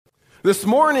This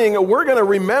morning, we're going to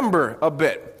remember a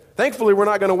bit. Thankfully, we're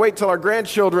not going to wait till our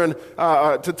grandchildren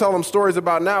to tell them stories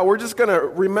about now. We're just going to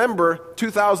remember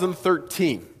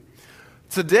 2013.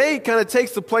 Today kind of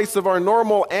takes the place of our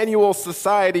normal annual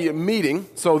society meeting.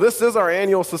 So this is our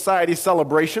annual society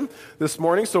celebration this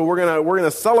morning. So we're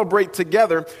gonna celebrate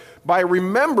together by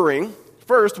remembering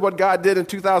first what God did in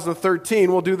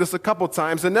 2013. We'll do this a couple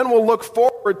times, and then we'll look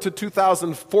forward to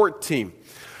 2014.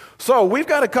 So we've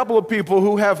got a couple of people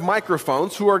who have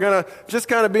microphones who are going to just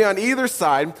kind of be on either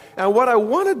side. And what I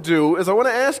want to do is I want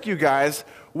to ask you guys,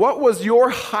 what was your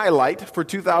highlight for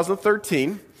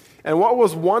 2013? And what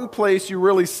was one place you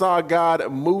really saw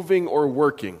God moving or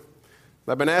working?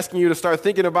 I've been asking you to start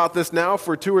thinking about this now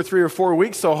for 2 or 3 or 4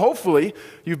 weeks, so hopefully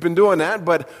you've been doing that.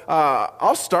 But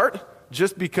I'll start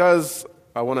just because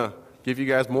I want to give you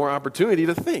guys more opportunity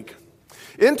to think.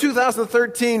 In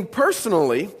 2013,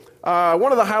 personally,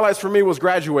 one of the highlights for me was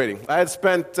graduating. I had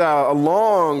spent a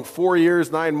long 4 years,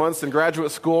 9 months in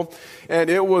graduate school, and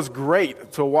it was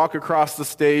great to walk across the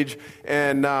stage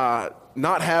and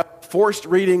not have forced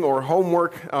reading or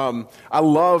homework. I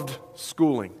loved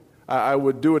schooling. I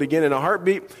would do it again in a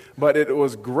heartbeat, but it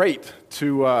was great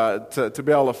to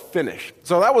be able to finish.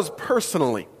 So that was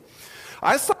personally.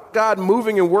 I saw God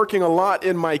moving and working a lot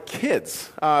in my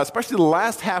kids, especially the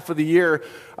last half of the year.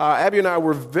 Abby and I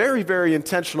were very, very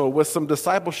intentional with some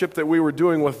discipleship that we were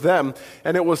doing with them,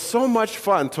 and it was so much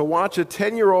fun to watch a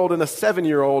 10-year-old and a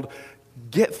 7-year-old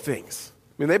get things.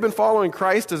 I mean, they've been following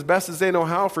Christ as best as they know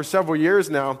how for several years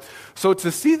now, so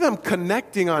to see them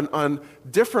connecting on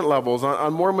different levels,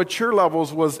 on more mature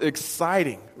levels, was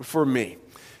exciting for me.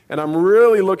 And I'm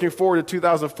really looking forward to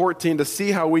 2014 to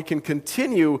see how we can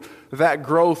continue that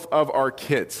growth of our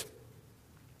kids.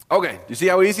 Okay, do you see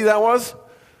how easy that was?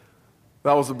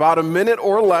 That was about a minute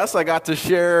or less. I got to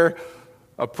share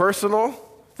a personal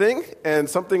thing and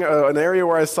something, an area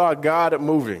where I saw God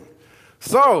moving.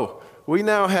 So we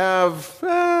now have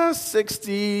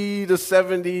 60 to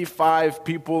 75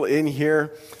 people in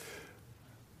here.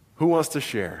 Who wants to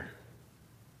share?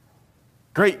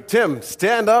 Great, Tim,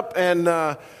 stand up,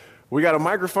 and we got a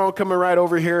microphone coming right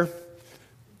over here.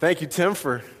 Thank you, Tim,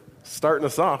 for starting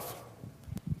us off.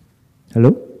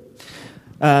 Hello.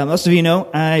 Most of you know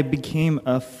I became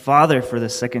a father for the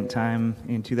second time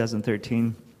in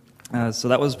 2013. So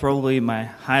that was probably my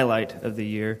highlight of the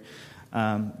year,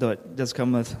 though it does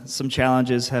come with some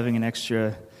challenges having an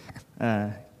extra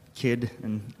kid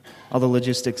and all the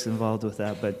logistics involved with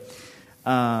that. But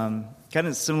kind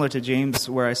of similar to James,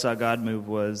 where I saw God move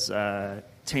was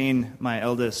Tane, my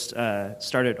eldest,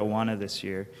 started Awana this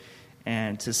year.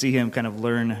 And to see him kind of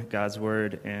learn God's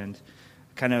word and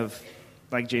kind of,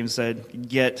 like James said,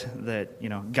 get that,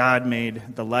 God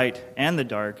made the light and the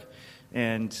dark.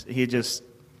 And it's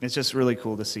just really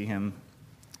cool to see him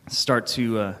start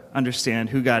to understand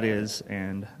who God is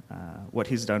and what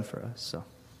he's done for us. So.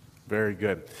 Very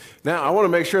good. Now, I want to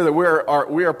make sure that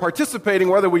we are participating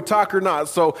whether we talk or not.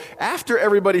 So after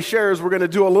everybody shares, we're going to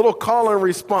do a little call and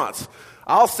response.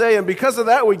 I'll say, and because of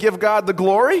that, we give God the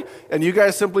glory, and you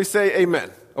guys simply say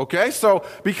amen. Okay? So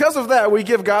because of that, we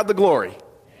give God the glory.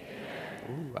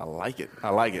 Amen. Ooh, I like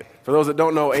it. For those that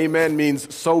don't know, amen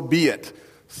means so be it.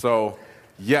 So,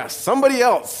 yes. Somebody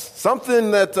else.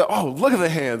 Something that, look at the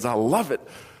hands. I love it.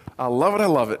 I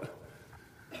love it.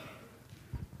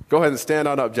 Go ahead and stand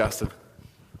on up, Justin.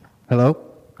 Hello,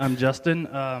 I'm Justin,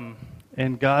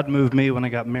 and God moved me when I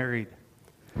got married.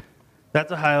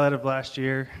 That's a highlight of last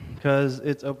year because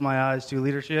it's opened my eyes to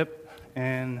leadership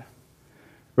and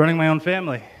running my own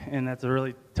family, and that's a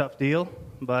really tough deal,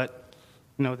 but,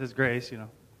 with His grace,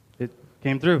 it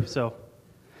came through. So,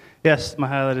 yes, my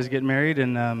highlight is getting married,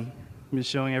 and I'm just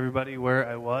showing everybody where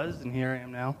I was, and here I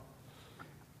am now,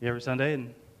 every Sunday,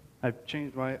 and I've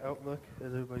changed my outlook,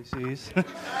 as everybody sees.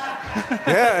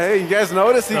 Yeah, hey, you guys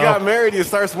notice he got married, he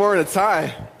starts wearing a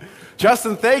tie.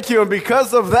 Justin, thank you, and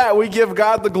because of that, we give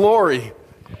God the glory.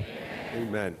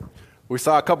 Amen. We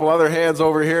saw a couple other hands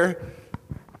over here.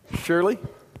 Shirley?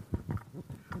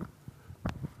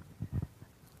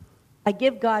 I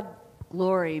give God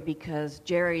glory because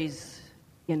Jerry's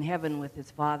in heaven with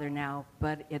his Father now,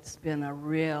 but it's been a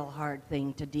real hard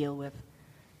thing to deal with.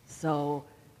 So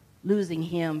losing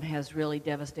him has really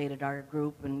devastated our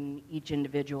group and each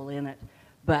individual in it.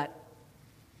 But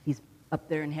he's up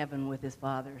there in heaven with his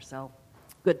Father, so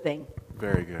good thing.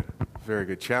 Very good. Very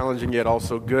good. Challenging yet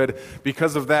also good.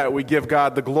 Because of that, we give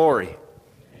God the glory.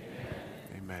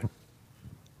 Amen.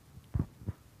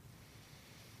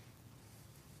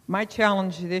 My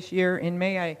challenge this year, in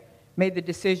May, I made the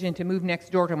decision to move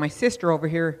next door to my sister over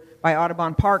here by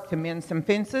Audubon Park to mend some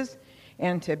fences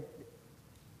and to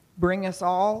bring us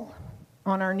all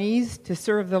on our knees to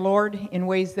serve the Lord in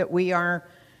ways that we are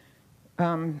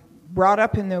brought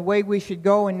up in the way we should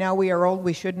go, and now we are old,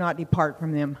 we should not depart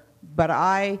from them. But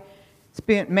I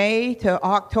spent May to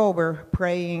October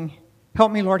praying,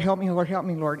 help me, Lord, help me, Lord, help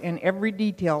me, Lord. And every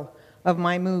detail of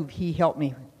my move, he helped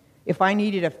me. If I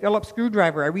needed a Phillips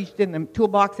screwdriver, I reached in the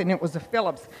toolbox and it was a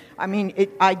Phillips. I mean,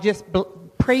 I just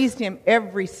praised him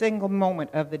every single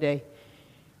moment of the day.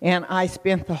 And I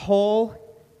spent the whole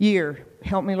year,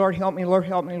 help me, Lord, help me, Lord,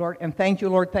 help me, Lord. And thank you,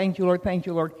 Lord, thank you, Lord, thank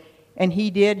you, Lord. And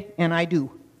he did, and I do.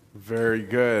 Very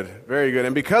good. Very good.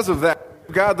 And because of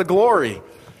that, God the glory.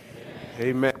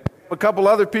 Amen. A couple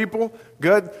other people.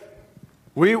 Good.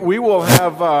 We will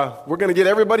have, we're going to get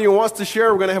everybody who wants to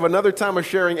share. We're going to have another time of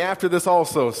sharing after this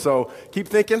also. So keep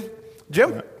thinking.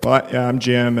 Jim? Well, yeah, I'm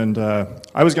Jim, and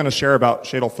I was going to share about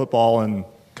Shadle football and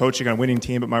coaching on a winning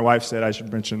team, but my wife said I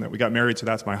should mention that we got married, so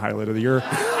that's my highlight of the year.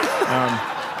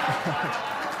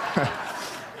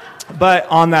 But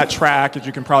on that track, as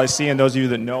you can probably see, and those of you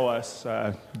that know us,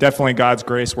 definitely God's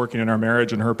grace working in our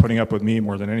marriage and her putting up with me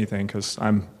more than anything, because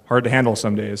I'm hard to handle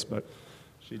some days, but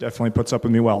she definitely puts up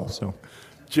with me well. So,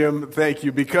 Jim, thank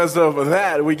you. Because of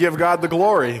that, we give God the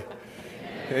glory.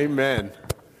 Amen.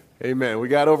 Amen. We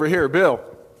got over here, Bill.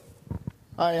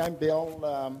 Hi, I'm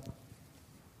Bill.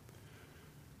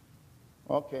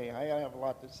 Okay, I have a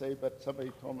lot to say, but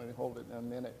somebody told me to hold it in a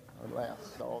minute or less,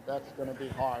 so that's going to be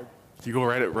hard. You go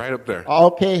right up there.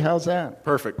 Okay, how's that?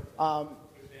 Perfect.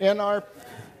 In our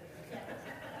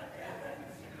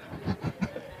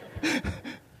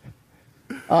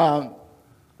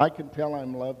I can tell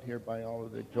I'm loved here by all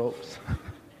of the jokes.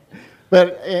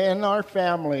 But in our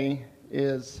family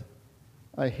is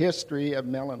a history of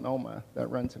melanoma that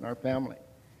runs in our family.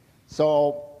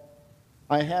 So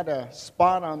I had a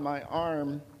spot on my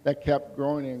arm that kept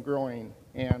growing and growing,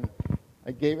 and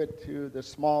I gave it to the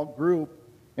small group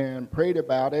and prayed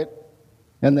about it,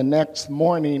 and the next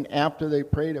morning after they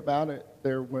prayed about it,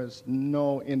 there was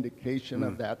no indication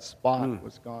of that spot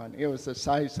was gone. It was the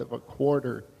size of a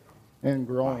quarter and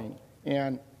growing.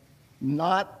 And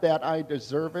not that I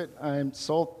deserve it. I'm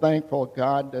so thankful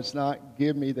God does not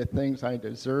give me the things I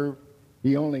deserve.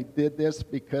 He only did this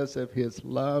because of his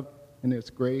love and his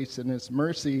grace and his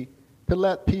mercy to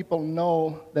let people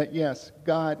know that, yes,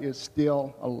 God is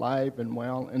still alive and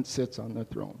well and sits on the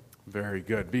throne. Very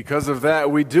good. Because of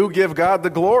that, we do give God the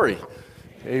glory.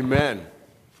 Amen.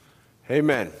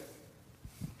 Amen.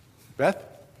 Beth?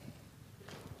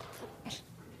 As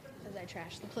I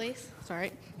trash the place.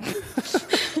 Sorry.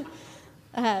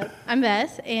 I'm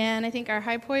Beth, and I think our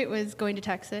high point was going to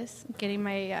Texas, getting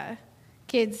my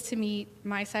kids to meet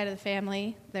my side of the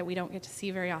family that we don't get to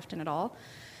see very often at all.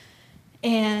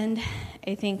 And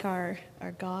I think our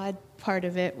God part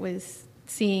of it was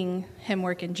seeing him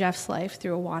work in Jeff's life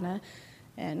through Awana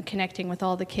and connecting with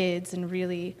all the kids and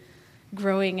really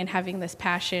growing and having this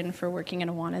passion for working in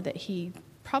Awana that he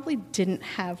probably didn't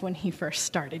have when he first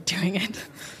started doing it.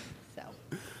 So.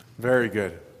 Very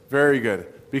good. Very good.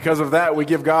 Because of that, we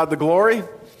give God the glory.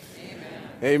 Amen.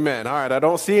 Amen. All right, I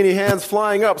don't see any hands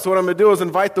flying up, so what I'm going to do is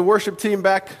invite the worship team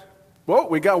back. Whoa,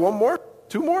 we got one more?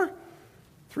 Two more?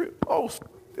 Three? Oh,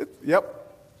 yep.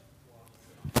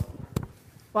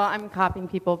 Well, I'm copying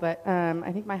people, but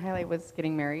I think my highlight was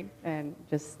getting married and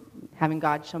just having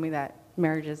God show me that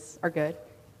marriages are good.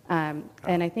 And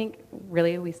I think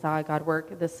really we saw God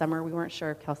work this summer. We weren't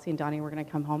sure if Kelsey and Donnie were going to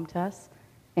come home to us,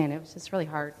 and it was just really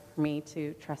hard for me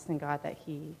to trust in God that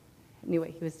he knew what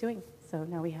he was doing. So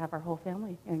now we have our whole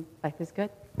family, and life is good.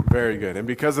 Very good. And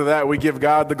because of that, we give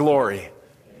God the glory.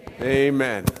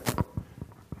 Amen.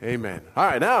 Amen. All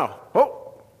right, now,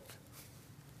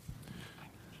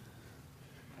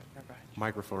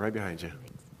 microphone right behind you.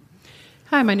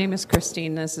 Hi, my name is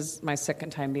Christine. This is my second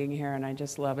time being here, and I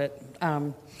just love it.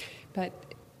 But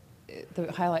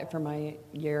the highlight for my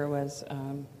year was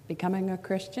becoming a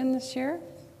Christian this year.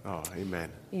 Oh,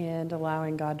 amen. And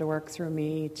allowing God to work through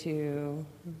me to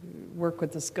work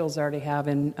with the skills I already have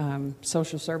in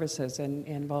social services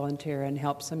and volunteer and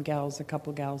help some gals, a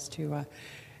couple gals, to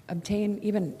obtain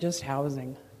even just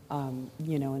housing,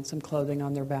 and some clothing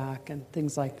on their back and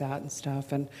things like that and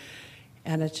stuff. And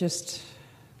it's just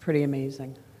pretty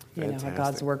amazing, how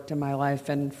God's worked in my life.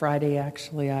 And Friday,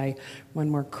 actually, one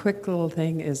more quick little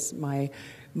thing is my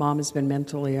mom has been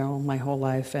mentally ill my whole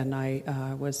life, and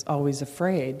I was always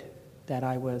afraid that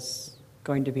I was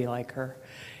going to be like her.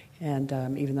 And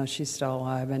even though she's still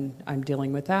alive, and I'm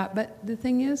dealing with that. But the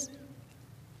thing is,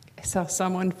 I saw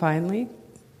someone finally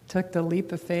took the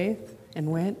leap of faith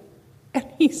and went, and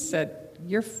he said,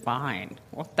 "You're fine.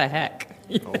 What the heck?"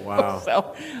 Oh, wow.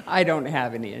 So I don't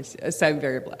have any issues. So I'm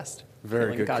very blessed.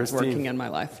 Very good, God's Christine. working in my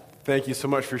life. Thank you so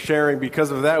much for sharing.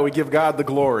 Because of that, we give God the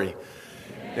glory.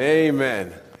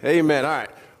 Amen. Amen. All right.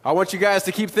 I want you guys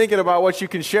to keep thinking about what you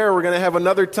can share. We're going to have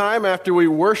another time after we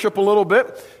worship a little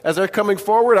bit. As they're coming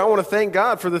forward, I want to thank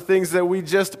God for the things that we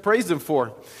just praised Him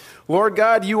for. Lord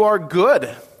God, you are good,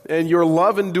 and your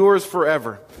love endures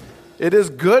forever. It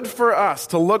is good for us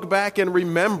to look back and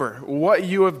remember what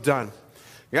you have done.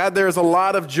 God, there's a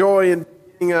lot of joy in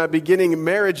beginning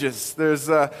marriages. There's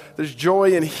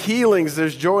joy in healings.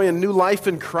 There's joy in new life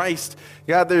in Christ.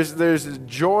 God, there's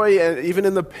joy even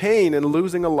in the pain and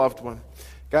losing a loved one.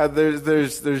 God,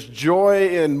 there's joy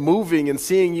in moving and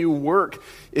seeing you work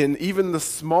in even the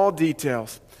small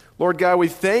details. Lord God, we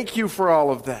thank you for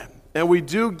all of that. And we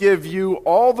do give you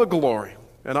all the glory.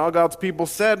 And all God's people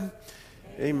said,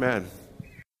 amen.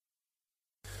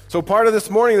 So part of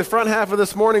this morning, the front half of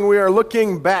this morning, we are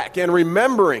looking back and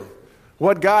remembering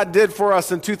what God did for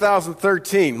us in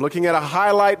 2013, looking at a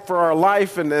highlight for our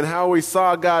life and how we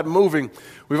saw God moving.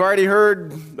 We've already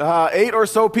heard 8 or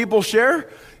so people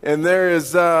share, and there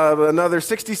is another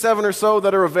 67 or so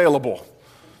that are available.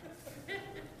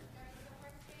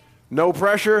 No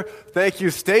pressure. Thank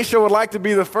you. Stacia would like to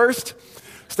be the first.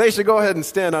 Stacia, go ahead and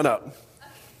stand on up.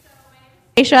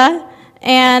 Stacia,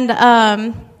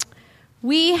 and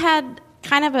we had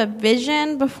kind of a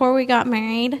vision before we got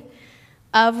married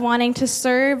of wanting to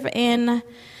serve in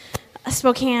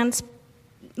Spokane's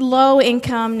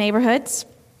low-income neighborhoods.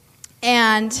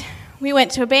 And we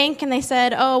went to a bank, and they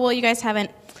said, oh, well, you guys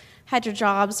haven't had your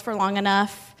jobs for long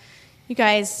enough. You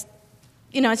guys,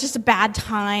 it's just a bad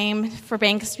time for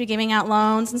banks to be giving out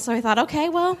loans. And so we thought, okay,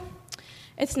 well,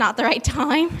 it's not the right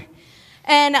time.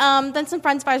 And then some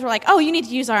friends of ours were like, oh, you need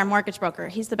to use our mortgage broker.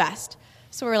 He's the best.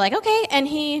 So we were like, okay. And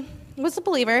he was a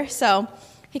believer, so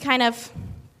he kind of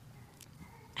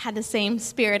had the same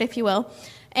spirit, if you will.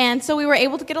 And so we were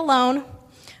able to get a loan,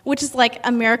 which is like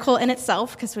a miracle in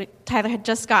itself, because Tyler had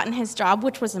just gotten his job,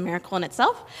 which was a miracle in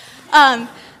itself.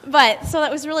 But so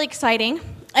that was really exciting.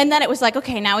 And then it was like,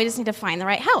 okay, now we just need to find the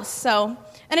right house. And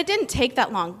it didn't take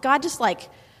that long. God just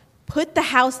put the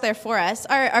house there for us.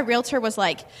 Our realtor was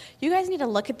like, you guys need to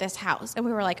look at this house. And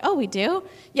we were like, oh, we do?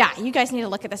 Yeah, you guys need to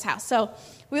look at this house. So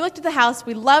we looked at the house.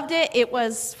 We loved it. It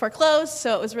was foreclosed,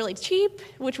 so it was really cheap,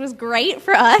 which was great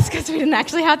for us because we didn't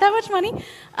actually have that much money.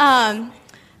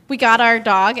 We got our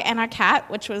dog and our cat,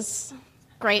 which was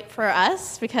great for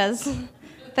us because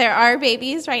there are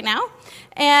babies right now.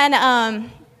 And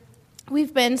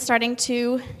we've been starting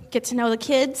to get to know the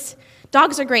kids.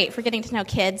 Dogs are great for getting to know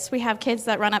kids. We have kids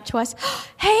that run up to us,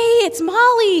 hey, it's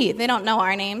Molly. They don't know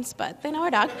our names, but they know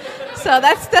our dog. So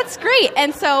that's great.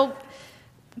 And so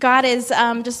God is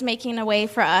just making a way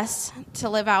for us to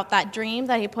live out that dream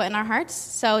that He put in our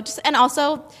hearts. And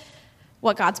also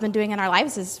what God's been doing in our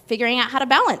lives is figuring out how to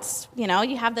balance.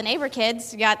 You have the neighbor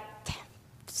kids. You got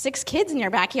 6 kids in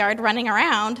your backyard running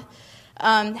around.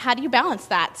 How do you balance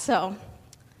that? So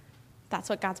that's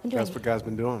what God's been doing. That's what God's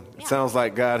been doing. Yeah. It sounds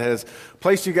like God has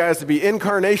placed you guys to be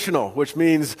incarnational, which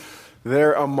means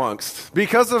they're amongst.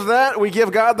 Because of that, we give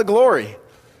God the glory.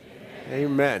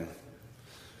 Amen.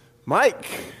 Mike.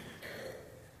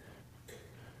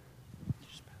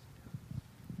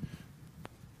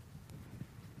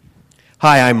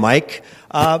 Hi, I'm Mike.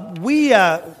 We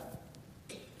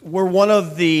were one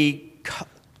of the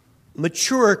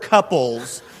mature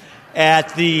couples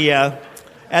at the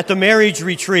marriage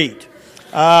retreat.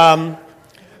 A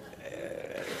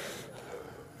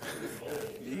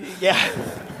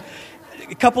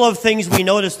couple of things we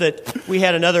noticed that we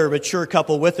had another mature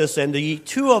couple with us, and the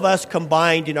 2 of us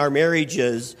combined in our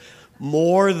marriages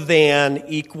more than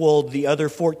equaled the other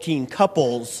 14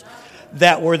 couples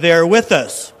that were there with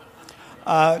us.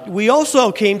 We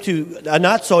also came to a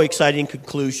not so exciting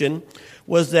conclusion,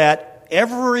 was that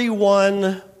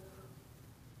everyone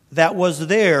that was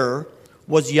there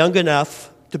was young enough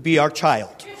to be our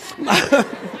child.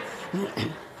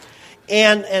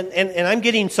 And I'm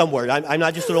getting somewhere. I'm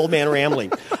not just an old man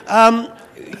rambling.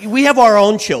 We have our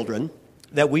own children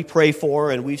that we pray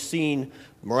for, and we've seen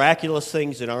miraculous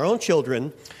things in our own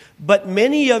children. But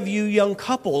many of you young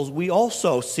couples we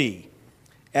also see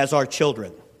as our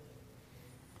children.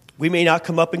 We may not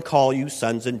come up and call you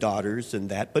sons and daughters and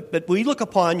that, but we look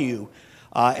upon you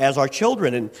as our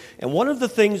children. And one of the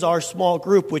things our small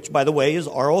group, which, by the way,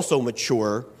 are also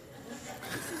mature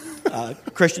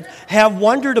Christians, have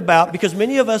wondered about, because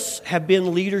many of us have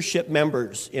been leadership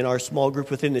members in our small group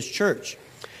within this church,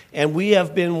 and we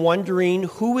have been wondering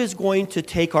who is going to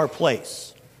take our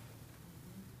place.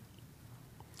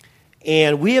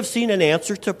 And we have seen an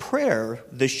answer to prayer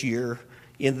this year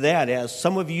in that, as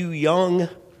some of you young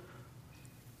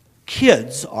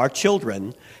kids, our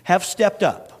children, have stepped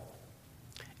up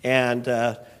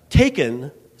and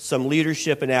taken some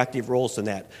leadership and active roles in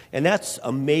that. And that's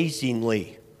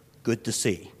amazingly good to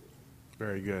see.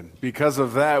 Very good. Because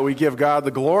of that, we give God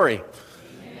the glory.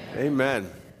 Amen.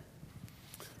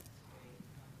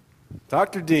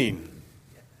 Dr. Dean.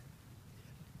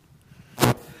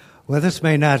 Well, this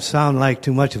may not sound like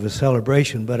too much of a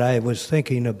celebration, but I was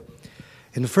thinking of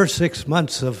in the first 6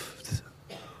 months of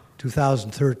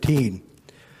 2013,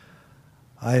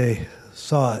 I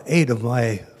saw 8 of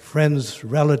my friends,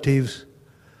 relatives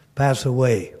pass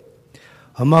away.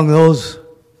 Among those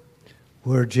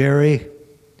were Jerry,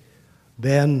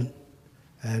 Ben,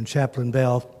 and Chaplain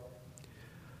Bell.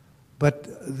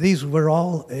 But these were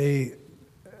all a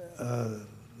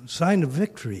sign of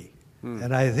victory.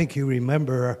 And I think you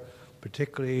remember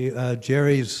particularly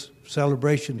Jerry's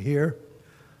celebration here.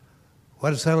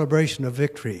 What a celebration of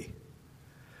victory.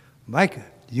 Mike,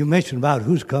 you mentioned about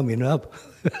who's coming up.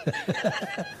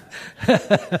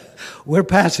 We're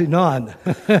passing on.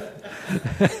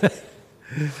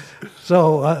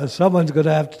 So someone's going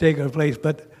to have to take our place.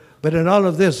 But in all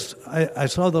of this, I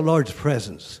saw the Lord's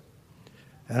presence.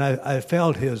 And I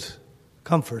felt his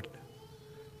comfort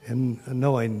in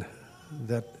knowing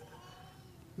that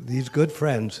these good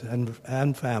friends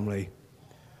and family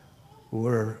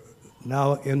were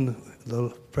now in the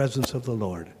presence of the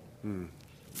Lord. And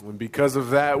because of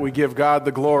that, we give God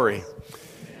the glory.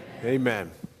 Amen.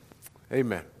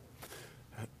 Amen.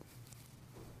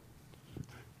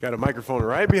 Got a microphone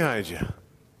right behind you.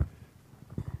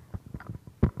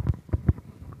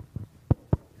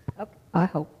 I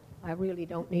hope. I really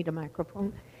don't need a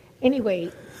microphone.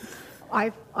 Anyway,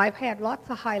 I've had lots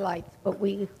of highlights, but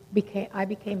I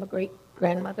became a great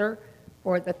grandmother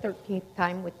for the 13th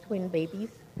time with twin babies,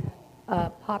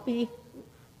 Poppy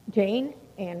Jane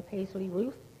and Paisley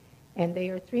Ruth, and they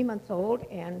are 3 months old.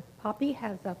 And Poppy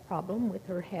has a problem with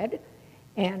her head,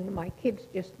 and my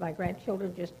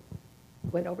grandchildren just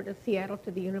went over to Seattle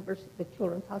to the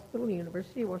Children's Hospital,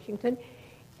 University of Washington,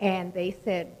 and they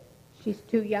said she's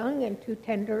too young and too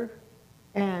tender,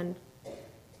 and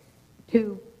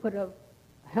to put a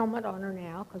helmet on her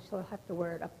now, because she'll have to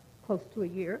wear it up close to a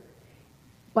year.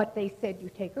 But they said you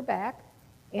take her back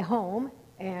home,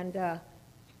 and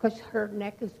because her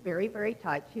neck is very, very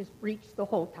tight. She's breached the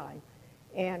whole time.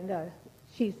 And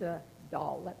she's a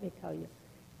doll, let me tell you.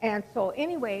 And so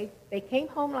anyway, they came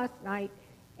home last night,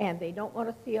 and they don't want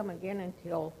to see them again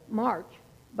until March,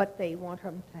 but they want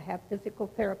them to have physical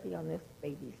therapy on this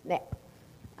baby's neck.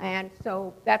 And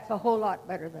so that's a whole lot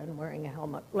better than wearing a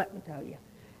helmet, let me tell you.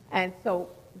 And so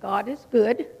God is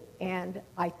good, and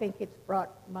I think it's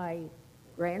brought my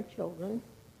grandchildren,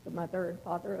 the mother and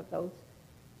father of those,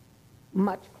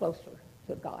 much closer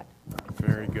to God.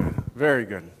 Very good. Very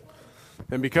good.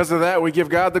 And because of that, we give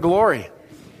God the glory.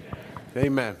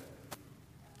 Amen.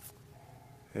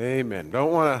 Amen.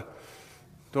 Don't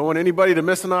want anybody to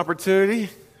miss an opportunity.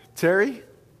 Terry?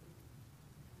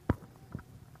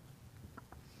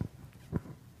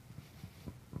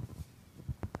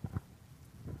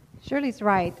 Shirley's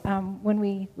right. When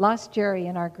we lost Jerry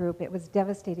in our group, it was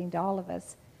devastating to all of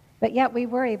us. But yet we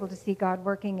were able to see God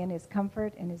working in his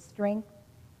comfort and his strength.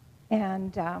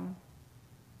 And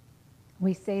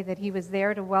we say that he was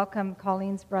there to welcome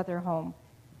Colleen's brother home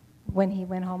when he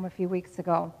went home a few weeks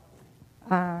ago.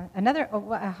 Another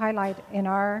highlight in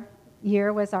our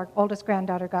year was our oldest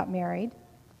granddaughter got married.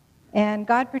 And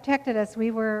God protected us.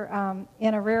 We were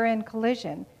in a rear-end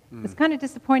collision. It was kind of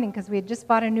disappointing because we had just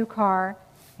bought a new car,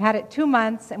 had it 2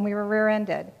 months, and we were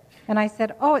rear-ended. And I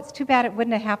said, it's too bad it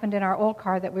wouldn't have happened in our old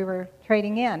car that we were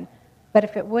trading in. But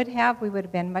if it would have, we would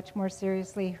have been much more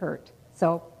seriously hurt.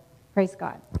 So, praise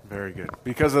God. Very good.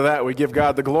 Because of that, we give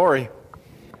God the glory.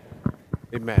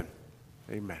 Amen.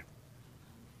 Amen.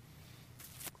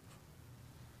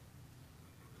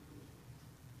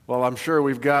 Well, I'm sure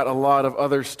we've got a lot of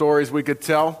other stories we could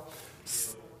tell.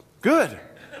 Good.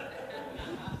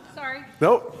 Sorry.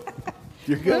 Nope.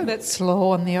 You're good. A little bit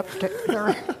slow on the uptick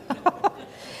there.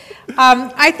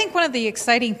 I think one of the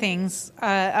exciting things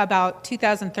about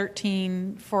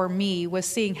 2013 for me was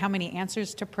seeing how many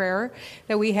answers to prayer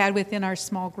that we had within our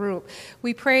small group.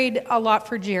 We prayed a lot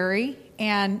for Jerry,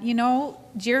 and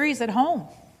Jerry's at home.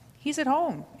 He's at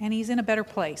home, and he's in a better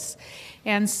place.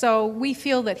 And so we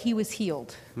feel that he was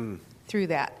healed through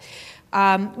that.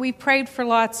 We prayed for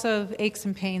lots of aches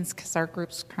and pains because our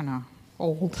group's kind of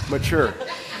old. Mature.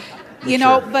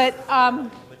 But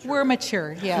we're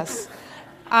mature, yes.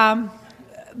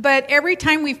 But every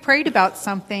time we've prayed about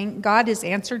something, God has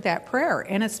answered that prayer.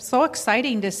 And it's so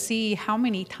exciting to see how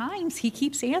many times he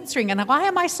keeps answering. And why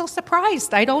am I so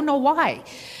surprised? I don't know why.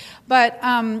 But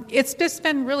it's just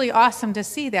been really awesome to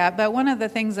see that. But one of the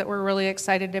things that we're really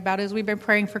excited about is we've been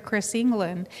praying for Chris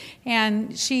England.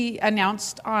 And she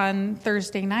announced on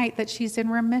Thursday night that she's in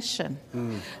remission.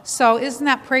 So isn't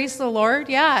that praise the Lord?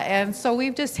 Yeah. And so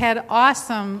we've just had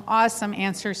awesome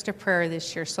answers to prayer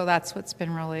this year. So that's what's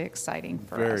been really exciting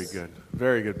for us. Very good.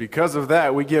 Very good. Because of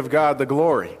that, we give God the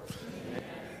glory.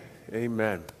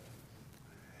 Amen.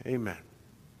 Amen.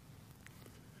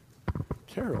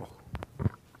 Carol. A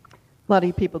lot of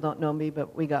you people don't know me,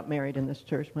 but we got married in this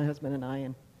church, my husband and I,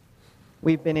 and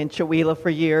we've been in Chewelah for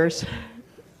years.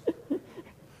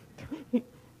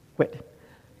 Quit.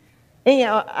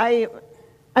 Anyhow, I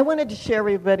wanted to share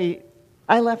everybody.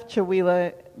 I left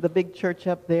Chewelah, the big church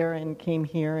up there, and came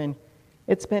here, and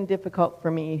it's been difficult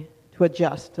for me to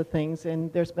adjust to things,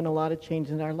 and there's been a lot of change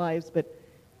in our lives. But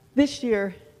this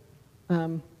year,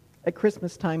 at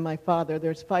Christmas time, my father,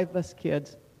 there's 5 of us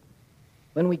kids.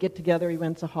 When we get together, he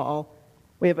rents a hall.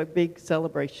 We have a big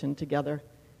celebration together.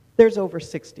 There's over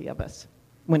 60 of us,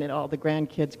 when all the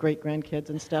grandkids, great-grandkids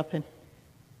and stuff. And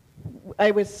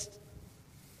I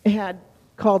had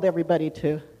called everybody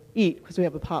to eat, because we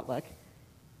have a potluck.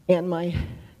 And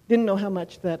didn't know how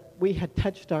much that we had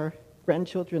touched our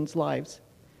grandchildren's lives.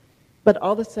 But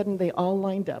all of a sudden, they all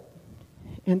lined up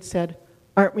and said,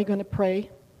 "Aren't we going to pray?"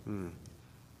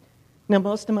 Now,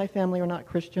 most of my family are not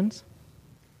Christians.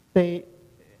 They're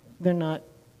not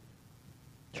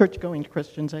church-going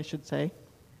Christians, I should say.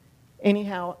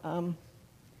 Anyhow,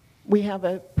 we have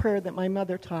a prayer that my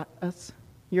mother taught us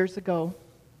years ago,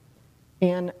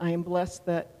 and I am blessed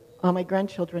that all my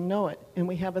grandchildren know it. And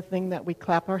we have a thing that we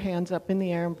clap our hands up in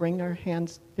the air and bring our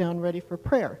hands down ready for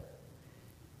prayer.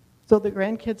 So the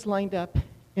grandkids lined up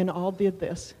and all did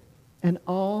this, and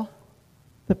all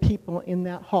the people in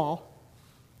that hall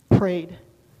prayed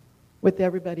with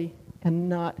everybody, and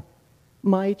not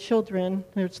my children.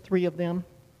 There's 3 of them.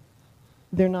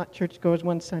 They're not churchgoers.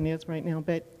 One son is right now,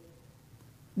 but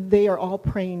they are all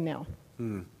praying now.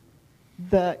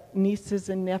 The nieces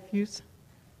and nephews,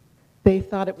 they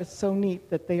thought it was so neat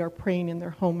that they are praying in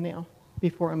their home now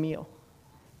before a meal.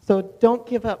 So don't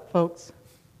give up, folks.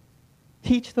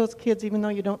 Teach those kids, even though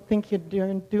you don't think you're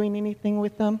doing anything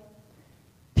with them.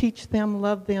 Teach them,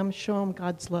 love them, show them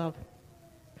God's love,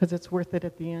 because it's worth it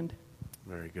at the end.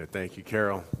 Very good. Thank you,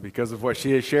 Carol. Because of what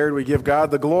she has shared, we give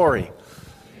God the glory.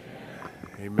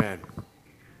 Amen.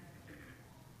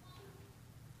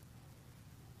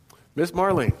 Miss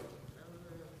Marlene.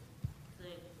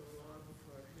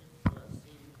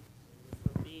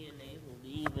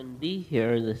 Even be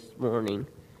here this morning,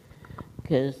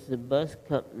 because the bus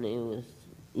company was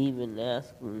even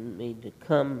asking me to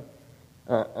come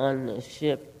on the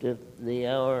shift of the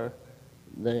hour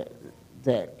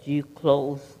that you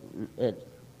close at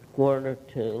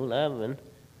 11:15.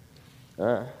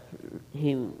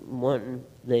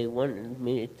 They wanted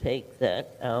me to take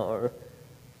that hour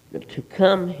to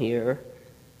come here,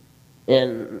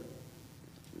 and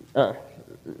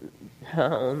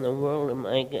how in the world am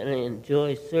I going to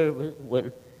enjoy service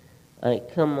when I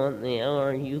come on the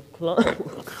hour you close?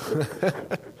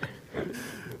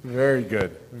 Very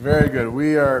good. Very good.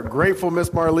 We are grateful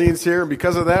Miss Marlene's here, and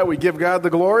because of that, we give God the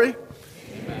glory.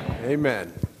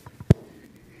 Amen.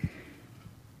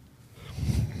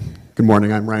 Good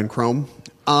morning. I'm Ryan Chrome.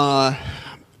 Saw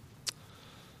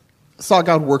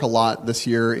God work a lot this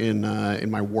year in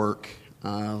my work.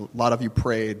 A lot of you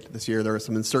prayed this year. There was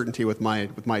some uncertainty with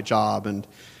my job, and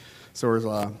so it was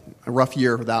a rough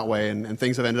year that way, and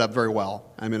things have ended up very well.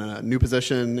 I'm in a new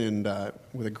position and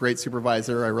with a great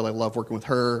supervisor. I really love working with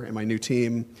her and my new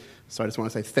team. So I just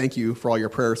want to say thank you for all your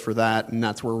prayers for that, and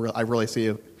that's where I really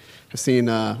have seen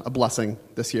a blessing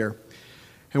this year.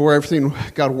 And where I've seen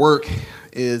God work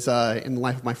is in the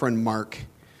life of my friend Mark.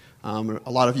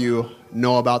 A lot of you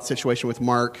know about the situation with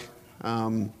Mark.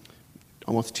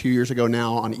 Almost 2 years ago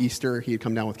now, on Easter, he had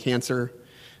come down with cancer,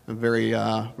 a very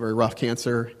rough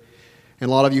cancer. And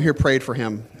a lot of you here prayed for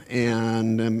him.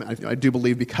 And I do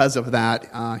believe because of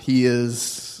that, he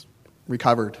is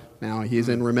recovered now. He's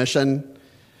in remission,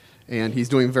 and he's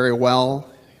doing very well.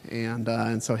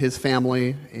 And so his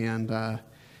family and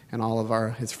all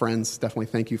of his friends definitely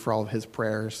thank you for all of his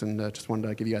prayers. And just wanted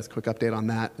to give you guys a quick update on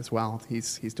that as well.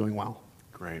 He's doing well.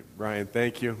 Great. Ryan,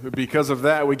 thank you. Because of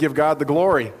that, we give God the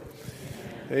glory.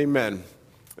 Amen.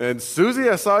 And Susie,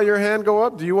 I saw your hand go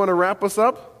up. Do you want to wrap us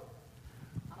up?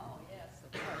 Oh, yes,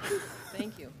 of course.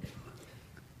 Thank you.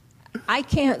 I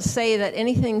can't say that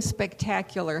anything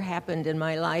spectacular happened in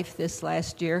my life this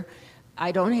last year.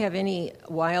 I don't have any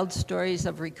wild stories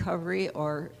of recovery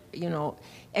or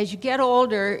as you get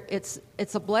older, it's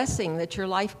a blessing that your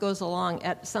life goes along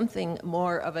at something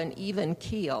more of an even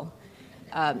keel.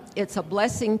 It's a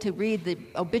blessing to read the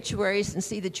obituaries and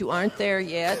see that you aren't there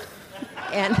yet.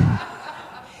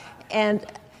 And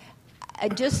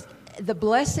just the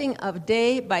blessing of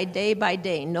day by day by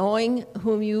day, knowing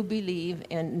whom you believe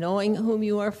and knowing whom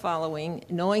you are following,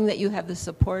 knowing that you have the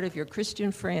support of your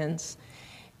Christian friends.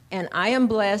 And I am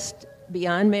blessed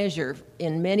beyond measure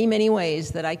in many, many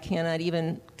ways that I cannot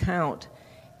even count.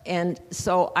 And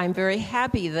so I'm very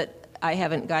happy that I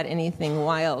haven't got anything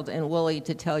wild and woolly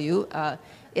to tell you.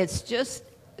 It's just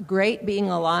great being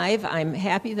alive. I'm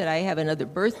happy that I have another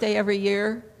birthday every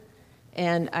year.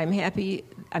 And I'm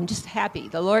just happy.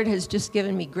 The Lord has just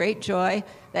given me great joy.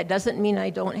 That doesn't mean I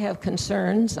don't have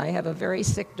concerns. I have a very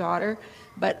sick daughter.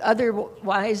 But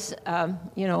otherwise,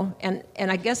 and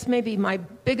I guess maybe my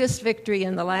biggest victory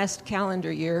in the last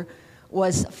calendar year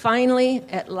was finally,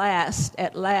 at last,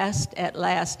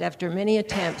 after many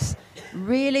attempts,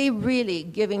 really, really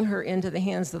giving her into the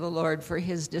hands of the Lord for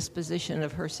his disposition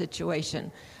of her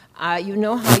situation. You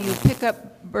know how you pick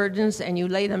up burdens and you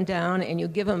lay them down and you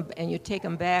give them and you take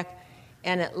them back.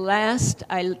 And at last,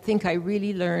 I think I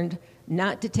really learned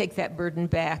not to take that burden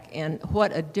back, and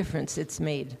what a difference it's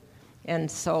made. And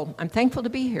so I'm thankful to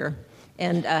be here,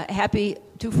 and happy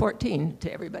 214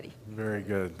 to everybody. Very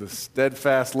good. The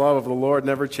steadfast love of the Lord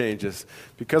never changes.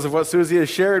 Because of what Susie has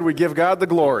shared, we give God the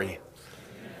glory.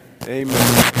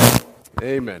 Amen.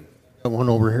 Amen. Got one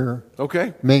over here.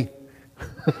 Okay. Me.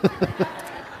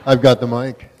 I've got the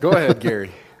mic. Go ahead, Gary.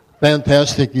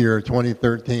 Fantastic year,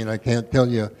 2013. I can't tell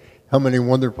you how many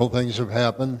wonderful things have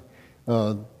happened.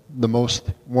 The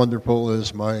most wonderful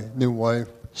is my new wife,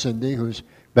 Cindy, who's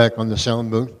back on the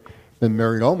sound booth. Been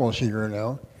married almost a year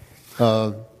now.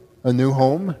 A new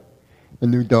home, a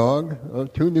new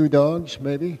dog, 2 new dogs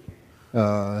maybe.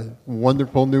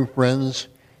 Wonderful new friends.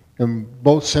 And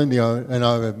both Cindy and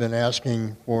I have been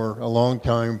asking for a long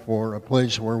time for a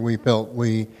place where we felt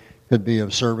we could be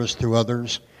of service to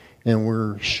others, and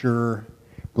we're sure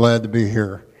glad to be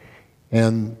here.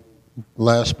 And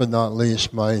last but not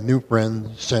least, my new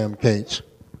friend, Sam Cates.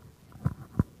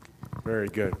 Very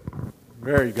good.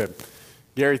 Very good.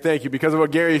 Gary, thank you. Because of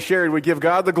what Gary shared, we give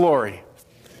God the glory.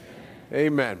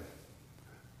 Amen.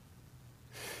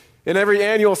 In every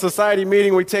annual society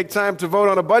meeting, we take time to vote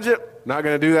on a budget. Not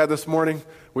going to do that this morning.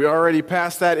 We already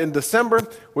passed that in December.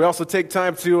 We also take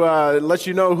time to let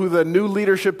you know who the new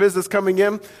leadership is that's coming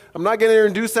in. I'm not going to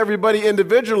introduce everybody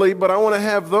individually, but I want to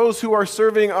have those who are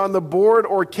serving on the board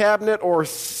or cabinet or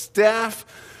staff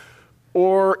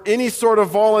or any sort of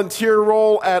volunteer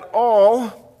role at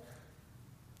all,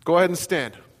 go ahead and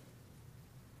stand.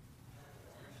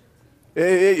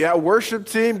 Yeah, worship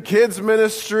team, kids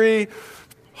ministry,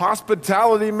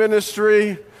 hospitality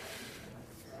ministry,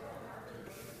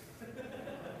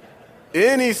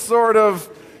 any sort of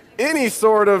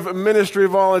ministry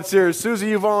volunteers. Susie,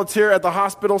 you volunteer at the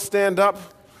hospital, stand up.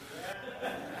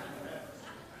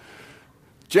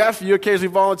 Jeff, you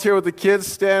occasionally volunteer with the kids,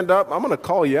 stand up. I'm going to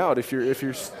call you out if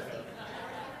you're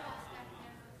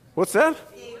What's that?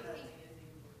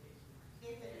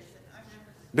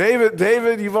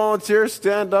 David, you volunteer,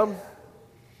 stand up.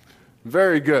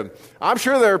 Very good. I'm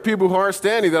sure there are people who aren't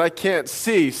standing that I can't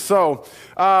see. So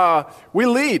we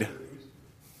lead.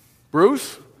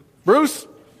 Bruce,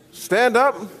 stand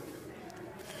up.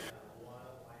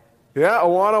 Yeah,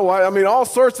 Awana, I mean, all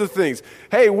sorts of things.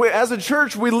 Hey, as a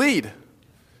church, we lead.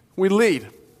 We lead.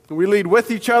 We lead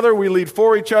with each other. We lead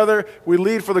for each other. We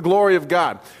lead for the glory of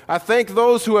God. I thank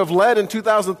those who have led in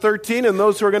 2013 and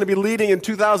those who are going to be leading in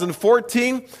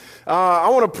 2014. I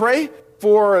want to pray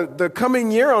for the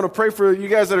coming year. I want to pray for you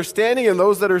guys that are standing and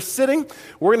those that are sitting.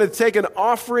 We're going to take an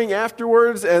offering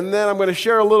afterwards, and then I'm going to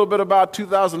share a little bit about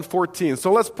 2014.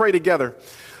 So let's pray together.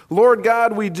 Lord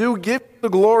God, we do give you the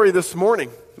glory this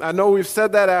morning. I know we've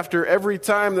said that after every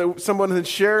time that someone has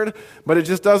shared, but it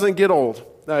just doesn't get old.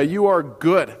 You are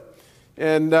good,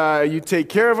 and you take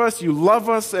care of us, you love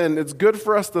us, and it's good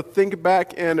for us to think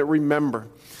back and remember.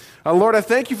 Lord, I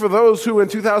thank you for those who in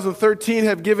 2013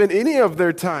 have given any of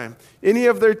their time, any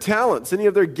of their talents, any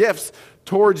of their gifts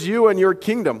towards you and your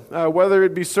kingdom, whether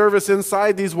it be service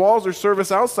inside these walls or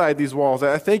service outside these walls.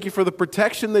 I thank you for the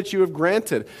protection that you have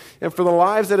granted and for the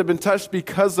lives that have been touched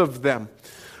because of them.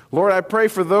 Lord, I pray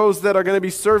for those that are going to be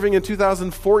serving in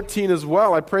 2014 as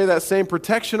well. I pray that same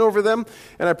protection over them.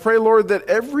 And I pray, Lord, that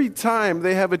every time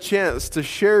they have a chance to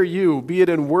share you, be it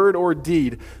in word or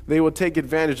deed, they will take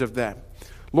advantage of that.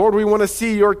 Lord, we want to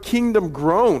see your kingdom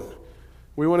grown.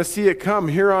 We want to see it come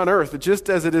here on earth just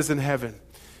as it is in heaven.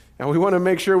 And we want to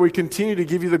make sure we continue to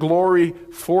give you the glory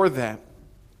for that.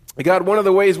 God, one of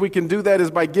the ways we can do that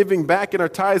is by giving back in our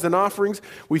tithes and offerings.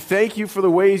 We thank you for the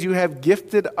ways you have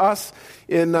gifted us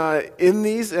in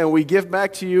these, and we give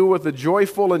back to you with a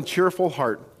joyful and cheerful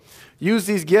heart. Use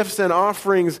these gifts and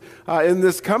offerings in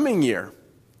this coming year,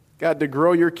 God, to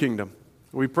grow your kingdom.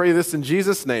 We pray this in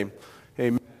Jesus' name.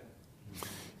 Amen. You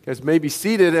guys may be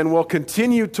seated, and we'll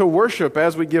continue to worship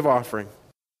as we give offering.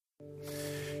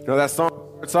 You know, that song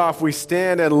starts off, we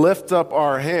stand and lift up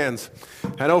our hands.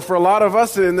 I know for a lot of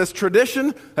us in this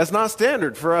tradition, that's not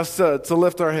standard for us to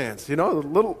lift our hands. You know, a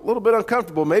little bit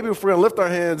uncomfortable. Maybe if we're going to lift our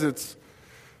hands,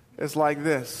 it's like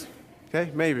this.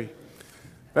 Okay, maybe.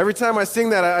 Every time I sing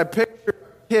that, I picture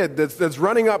a kid that's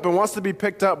running up and wants to be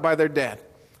picked up by their dad,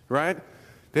 right?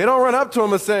 They don't run up to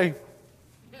him and say,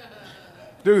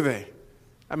 do they?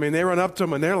 I mean, they run up to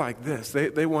him and they're like this.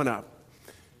 They want up.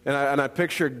 And I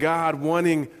picture God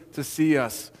wanting to see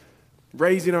us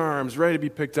raising our arms, ready to be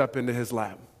picked up into his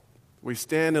lap. We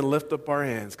stand and lift up our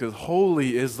hands because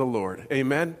holy is the Lord.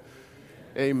 Amen?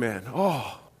 Amen.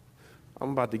 Oh,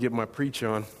 I'm about to get my preach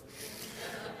on.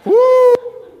 Woo!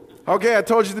 Okay, I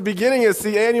told you at the beginning, it's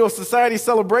the annual society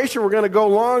celebration. We're going to go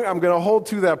long. I'm going to hold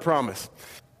to that promise.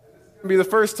 It's going to be the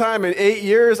first time in 8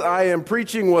 years I am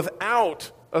preaching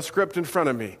without a script in front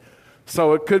of me.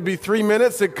 So it could be 3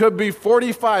 minutes. It could be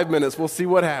 45 minutes. We'll see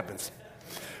what happens.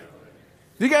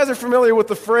 You guys are familiar with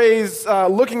the phrase,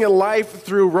 looking at life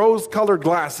through rose-colored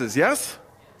glasses, yes?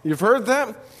 You've heard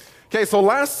that? Okay, so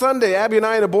last Sunday, Abby and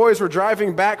I and the boys were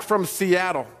driving back from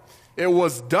Seattle. It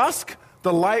was dusk.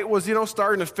 The light was,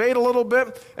 starting to fade a little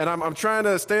bit, and I'm trying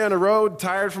to stay on the road,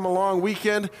 tired from a long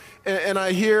weekend, and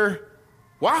I hear,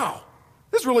 wow,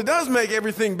 this really does make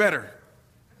everything better.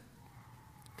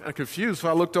 Kind of confused, so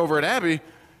I looked over at Abby,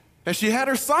 and she had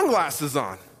her sunglasses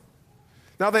on.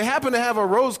 Now, they happen to have a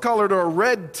rose-colored or a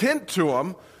red tint to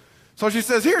them, so she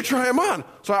says, here, try them on.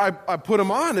 So I put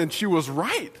them on, and she was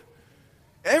right.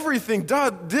 Everything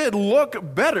did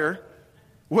look better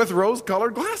with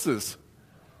rose-colored glasses.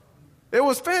 It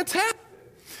was fantastic.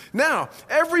 Now,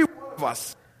 every one of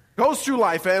us goes through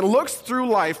life and looks through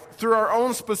life through our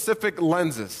own specific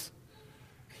lenses.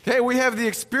 Okay, we have the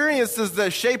experiences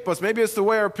that shape us. Maybe it's the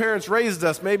way our parents raised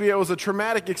us. Maybe it was a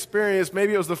traumatic experience.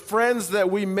 Maybe it was the friends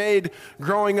that we made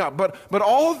growing up. But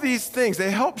all of these things, they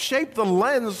help shape the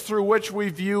lens through which we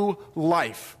view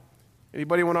life.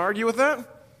 Anybody want to argue with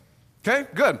that? Okay,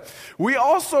 good. We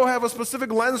also have a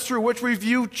specific lens through which we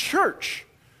view church.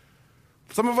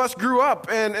 Some of us grew up,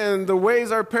 and the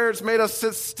ways our parents made us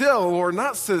sit still or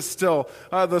not sit still,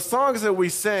 the songs that we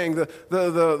sang,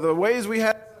 the ways we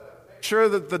had to make sure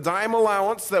that the dime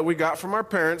allowance that we got from our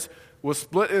parents was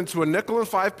split into a nickel and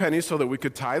 5 pennies so that we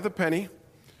could tithe a penny.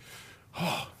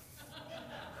 Oh.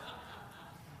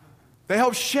 They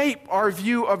help shape our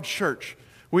view of church.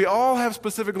 We all have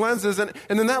specific lenses, and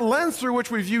then that lens through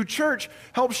which we view church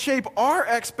helps shape our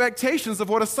expectations of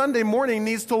what a Sunday morning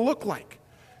needs to look like.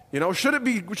 Should it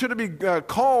be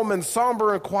calm and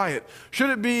somber and quiet? Should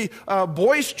it be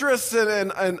boisterous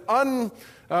and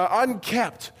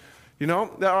unkept?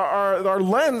 Our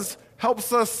lens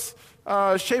helps us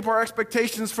shape our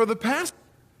expectations for the pastor,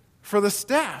 for the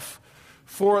staff,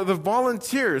 for the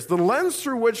volunteers. The lens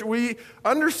through which we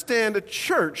understand a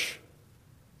church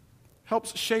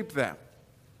helps shape that.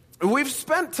 We've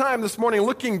spent time this morning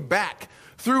looking back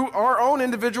through our own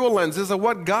individual lenses of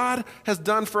what God has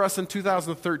done for us in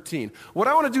 2013. What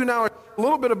I want to do now is a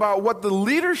little bit about what the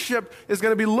leadership is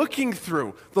going to be looking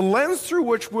through, the lens through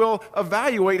which we'll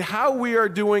evaluate how we are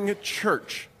doing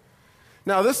church.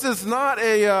 Now, this is not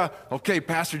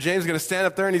Pastor James is going to stand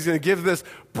up there and he's going to give this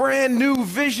brand new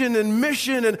vision and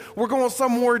mission, and we're going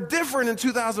somewhere different in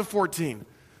 2014.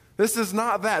 This is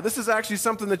not that. This is actually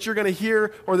something that you're going to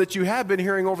hear, or that you have been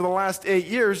hearing over the last 8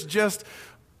 years, just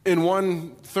in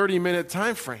one 30-minute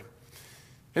time frame.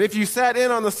 And if you sat in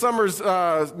on the summer's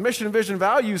Mission, Vision,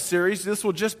 Values series, this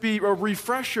will just be a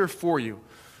refresher for you.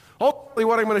 Ultimately,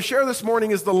 what I'm going to share this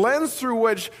morning is the lens through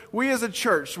which we as a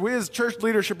church, we as church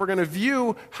leadership, are going to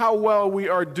view how well we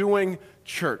are doing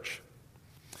church.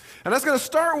 And that's going to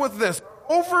start with this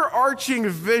overarching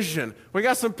vision. We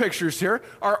got some pictures here.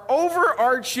 Our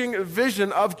overarching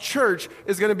vision of church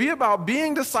is going to be about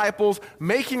being disciples,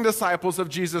 making disciples of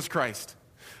Jesus Christ.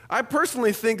 I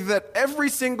personally think that every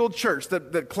single church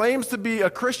that claims to be a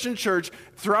Christian church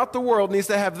throughout the world needs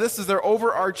to have this as their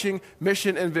overarching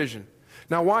mission and vision.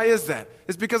 Now, why is that?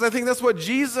 It's because I think that's what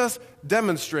Jesus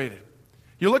demonstrated.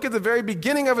 You look at the very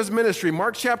beginning of his ministry,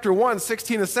 Mark chapter 1,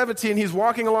 16 to 17, he's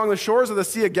walking along the shores of the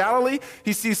Sea of Galilee.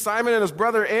 He sees Simon and his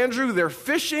brother Andrew, they're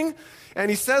fishing, and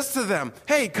he says to them,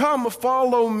 hey, come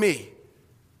follow me.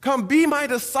 Come be my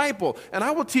disciple, and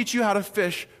I will teach you how to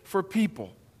fish for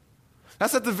people.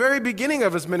 That's at the very beginning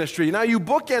of his ministry. Now you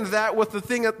bookend that with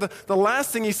the last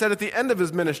thing he said at the end of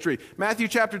his ministry. Matthew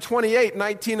chapter 28,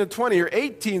 19 and 20, or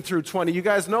 18 through 20. You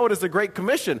guys know it as the Great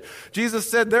Commission. Jesus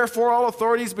said, therefore all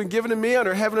authority has been given to me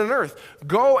under heaven and earth.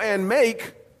 Go and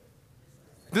make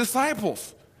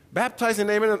disciples, baptizing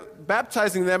them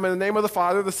in the name of the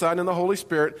Father, the Son, and the Holy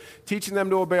Spirit, teaching them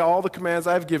to obey all the commands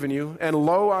I have given you. And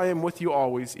lo, I am with you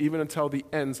always, even until the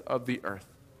ends of the earth.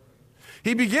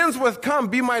 He begins with, come,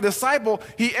 be my disciple.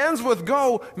 He ends with,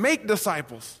 go, make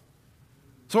disciples.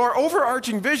 So our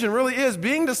overarching vision really is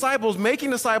being disciples, making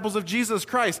disciples of Jesus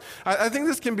Christ. I think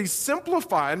this can be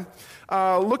simplified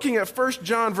looking at 1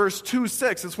 John verse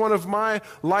 2:6. It's one of my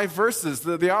life verses.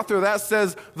 The author of that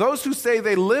says, those who say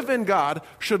they live in God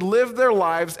should live their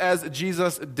lives as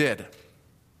Jesus did.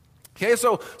 Okay,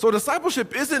 so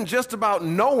discipleship isn't just about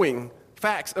knowing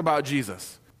facts about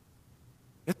Jesus.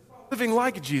 It's about living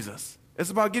like Jesus. It's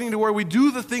about getting to where we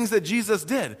do the things that Jesus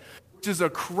did, which is a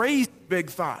crazy big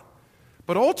thought.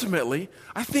 But ultimately,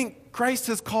 I think Christ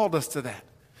has called us to that.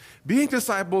 Being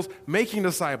disciples, making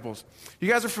disciples. You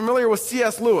guys are familiar with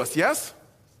C.S. Lewis, yes?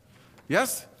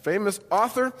 Yes? Famous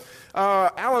author.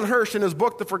 Alan Hirsch, in his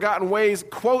book, The Forgotten Ways,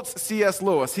 quotes C.S.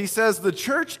 Lewis. He says, the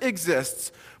church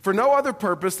exists for no other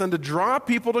purpose than to draw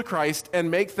people to Christ and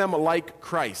make them like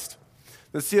Christ.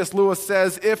 Then C.S. Lewis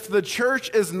says, if the church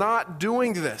is not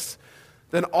doing this,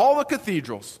 then all the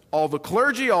cathedrals, all the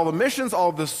clergy, all the missions,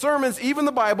 all the sermons, even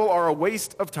the Bible are a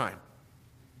waste of time.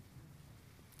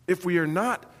 If we are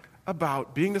not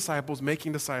about being disciples,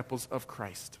 making disciples of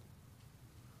Christ.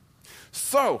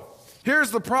 So,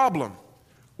 here's the problem.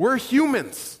 We're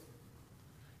humans.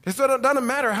 So it doesn't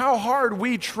matter how hard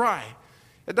we try.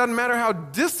 It doesn't matter how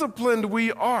disciplined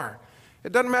we are.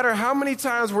 It doesn't matter how many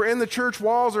times we're in the church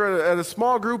walls or at a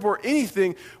small group or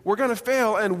anything, we're going to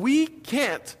fail, and we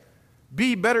can't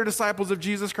be better disciples of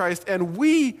Jesus Christ, and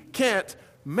we can't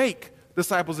make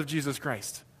disciples of Jesus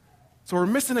Christ. So we're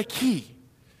missing a key.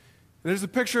 And there's a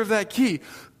picture of that key.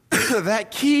 That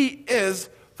key is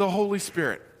the Holy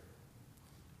Spirit.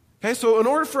 Okay, so in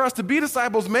order for us to be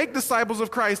disciples, make disciples of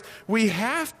Christ, we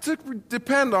have to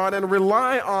depend on and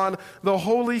rely on the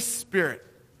Holy Spirit.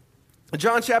 In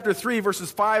John chapter 3,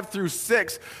 verses 5 through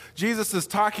 6, Jesus is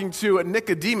talking to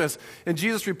Nicodemus, and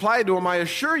Jesus replied to him, I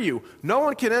assure you, no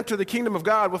one can enter the kingdom of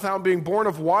God without being born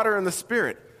of water and the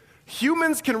Spirit.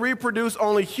 Humans can reproduce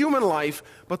only human life,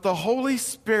 but the Holy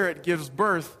Spirit gives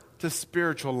birth to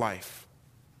spiritual life.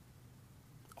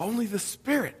 Only the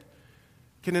Spirit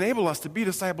can enable us to be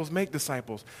disciples, make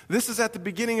disciples. This is at the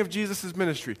beginning of Jesus'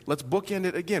 ministry. Let's bookend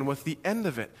it again with the end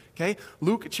of it, okay?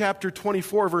 Luke chapter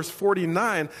 24, verse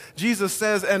 49, Jesus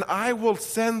says, and I will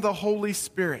send the Holy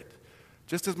Spirit,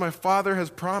 just as my Father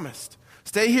has promised.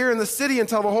 Stay here in the city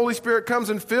until the Holy Spirit comes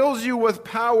and fills you with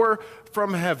power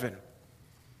from heaven.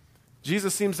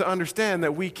 Jesus seems to understand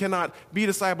that we cannot be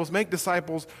disciples, make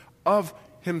disciples of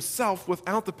himself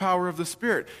without the power of the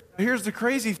Spirit. Here's the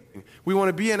crazy thing. We want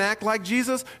to be and act like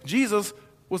Jesus. Jesus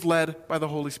was led by the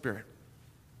Holy Spirit.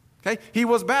 Okay? He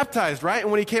was baptized, right?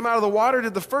 And when he came out of the water,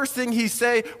 did the first thing he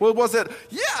say, well, was it,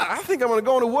 yeah, I think I'm going to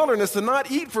go in the wilderness and not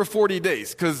eat for 40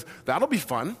 days because that'll be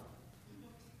fun.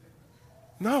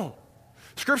 No.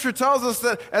 Scripture tells us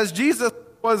that as Jesus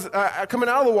was coming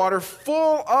out of the water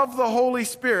full of the Holy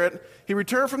Spirit, he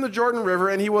returned from the Jordan River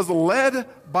and he was led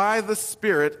by the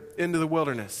Spirit into the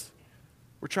wilderness.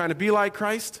 We're trying to be like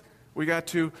Christ. We got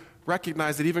to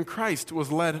recognize that even Christ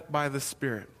was led by the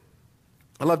Spirit.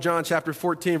 I love John chapter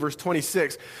 14, verse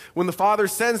 26. When the Father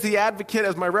sends the advocate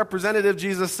as my representative,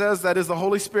 Jesus says, that is the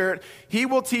Holy Spirit, he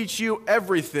will teach you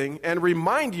everything and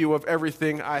remind you of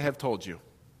everything I have told you.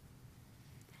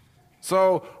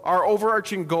 So our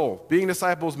overarching goal, being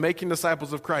disciples, making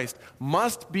disciples of Christ,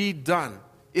 must be done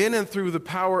in and through the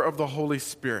power of the Holy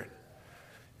Spirit.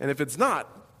 And if it's not,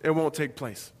 it won't take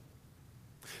place.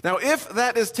 Now, if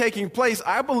that is taking place,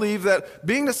 I believe that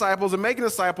being disciples and making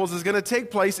disciples is going to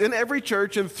take place in every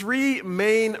church in three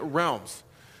main realms.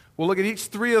 We'll look at each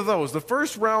three of those. The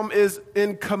first realm is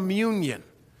in communion.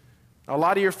 A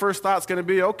lot of your first thought is going to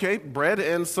be, okay, bread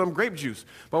and some grape juice.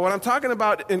 But what I'm talking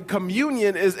about in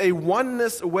communion is a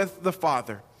oneness with the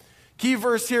Father. Key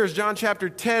verse here is John chapter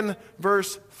 10,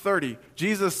 verse 30.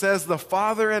 Jesus says, the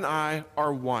Father and I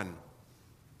are one.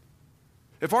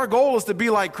 If our goal is to be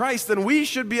like Christ, then we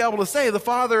should be able to say, the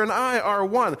Father and I are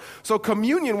one. So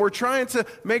communion, we're trying to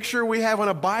make sure we have an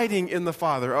abiding in the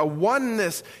Father, a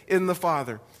oneness in the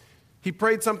Father. He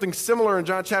prayed something similar in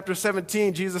John chapter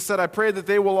 17. Jesus said, I pray that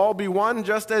they will all be one,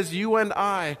 just as you and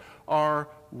I are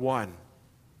one.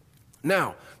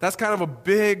 Now, that's kind of a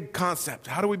big concept.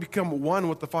 How do we become one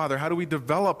with the Father? How do we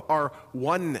develop our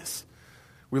oneness?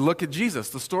 We look at Jesus.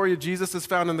 The story of Jesus is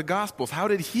found in the Gospels. How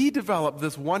did he develop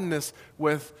this oneness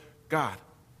with God?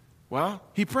 Well,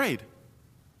 he prayed.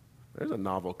 There's a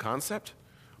novel concept.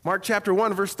 Mark chapter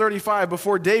 1, verse 35,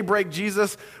 before daybreak,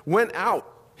 Jesus went out.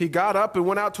 He got up and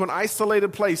went out to an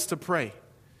isolated place to pray.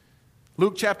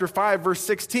 Luke chapter 5, verse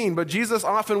 16, but Jesus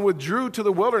often withdrew to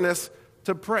the wilderness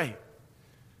to pray.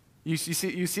 You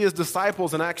see his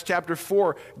disciples in Acts chapter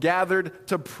 4 gathered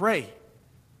to pray.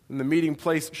 And the meeting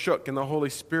place shook and the Holy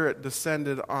Spirit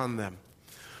descended on them.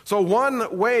 So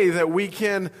one way that we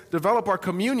can develop our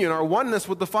communion, our oneness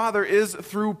with the Father, is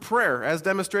through prayer, as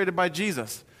demonstrated by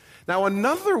Jesus. Now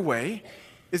another way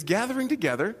is gathering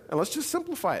together, and let's just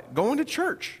simplify it, going to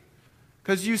church.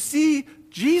 Because you see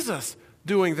Jesus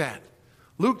doing that.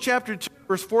 Luke chapter 2,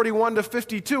 verse 41 to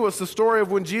 52 is the story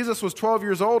of when Jesus was 12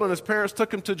 years old and his parents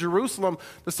took him to Jerusalem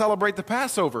to celebrate the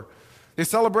Passover. They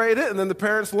celebrated it, and then the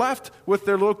parents left with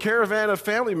their little caravan of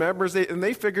family members, and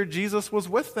they figured Jesus was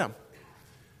with them.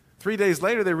 3 days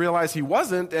later, they realized he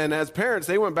wasn't, and as parents,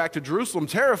 they went back to Jerusalem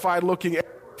terrified, looking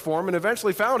for him, and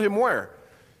eventually found him where?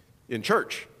 In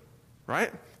church,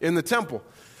 right? In the temple.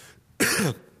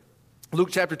 Luke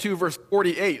chapter 2, verse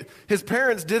 48. His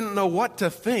parents didn't know what to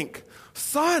think.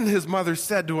 Son, his mother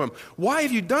said to him, why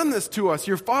have you done this to us?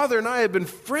 Your father and I have been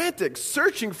frantic,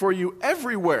 searching for you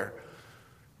everywhere.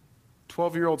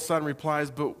 12-year-old son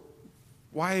replies, but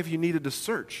why have you needed to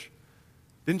search?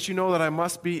 Didn't you know that I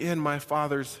must be in my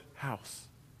Father's house?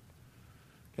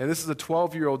 And this is a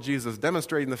 12-year-old Jesus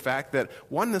demonstrating the fact that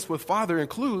oneness with Father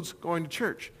includes going to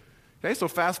church. Okay, so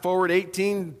fast forward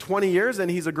 18, 20 years, and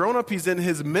he's a grown-up. He's in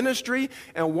his ministry,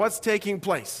 and what's taking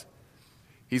place?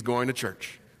 He's going to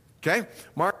church. Okay,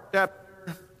 Mark chapter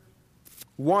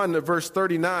 1, verse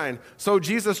 39. So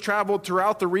Jesus traveled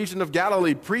throughout the region of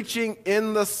Galilee, preaching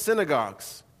in the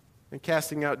synagogues and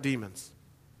casting out demons.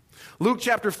 Luke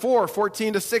chapter 4,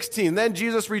 14 to 16. Then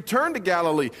Jesus returned to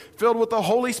Galilee, filled with the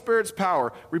Holy Spirit's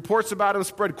power. Reports about him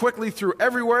spread quickly through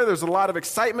everywhere. There's a lot of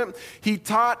excitement. He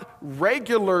taught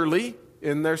regularly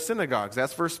in their synagogues.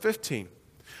 That's verse 15.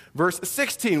 Verse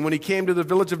 16, when he came to the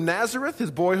village of Nazareth,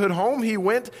 his boyhood home, he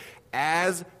went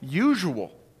as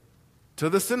usual to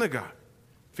the synagogue.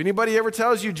 If anybody ever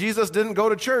tells you Jesus didn't go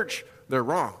to church, they're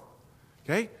wrong.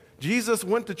 Okay? Jesus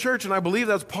went to church, and I believe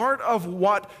that's part of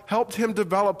what helped him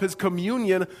develop his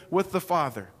communion with the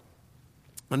Father.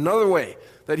 Another way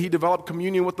that he developed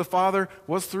communion with the Father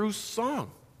was through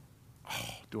song.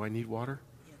 Oh, do I need water?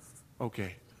 Yes.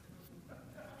 Okay.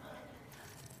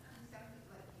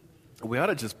 We ought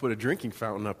to just put a drinking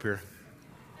fountain up here.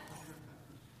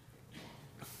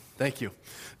 Thank you.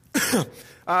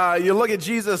 You look at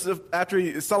Jesus after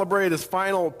he celebrated his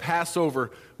final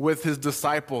Passover with his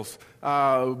disciples.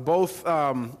 Both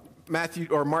Matthew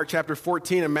or Mark chapter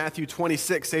 14 and Matthew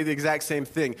 26 say the exact same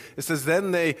thing. It says,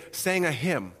 then they sang a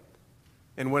hymn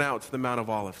and went out to the Mount of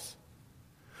Olives.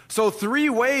 So 3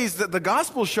 ways that the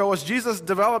Gospels show us Jesus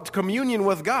developed communion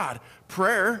with God: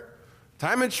 prayer,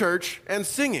 time in church, and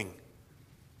singing.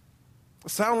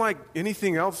 Sound like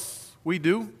anything else we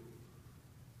do?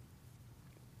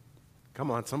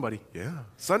 Come on, somebody. Yeah.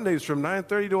 Sundays from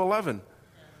 9:30 to 11.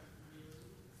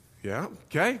 Yeah,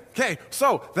 okay.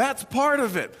 So that's part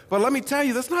of it. But let me tell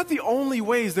you, that's not the only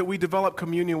ways that we develop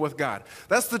communion with God.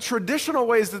 That's the traditional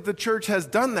ways that the church has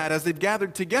done that as they've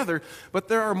gathered together, but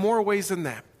there are more ways than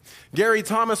that. Gary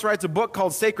Thomas writes a book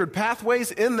called Sacred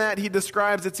Pathways. In that, he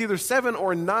describes it's either 7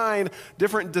 or 9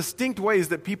 different distinct ways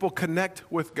that people connect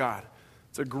with God.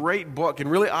 It's a great book and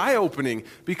really eye-opening,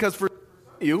 because for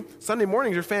you, Sunday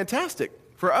mornings are fantastic.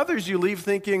 For others, you leave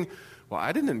thinking, well,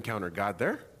 I didn't encounter God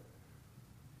there.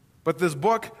 But this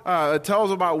book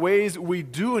tells about ways we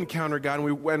do encounter God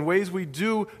and ways we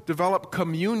do develop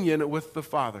communion with the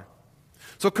Father.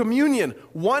 So communion,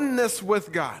 oneness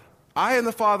with God. I and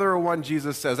the Father are one,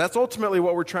 Jesus says. That's ultimately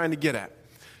what we're trying to get at.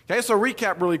 Okay, so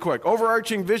recap really quick.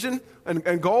 Overarching vision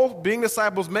and goal, being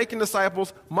disciples, making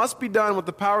disciples, must be done with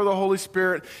the power of the Holy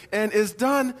Spirit and is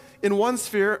done in one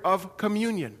sphere of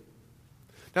communion.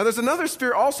 Now, there's another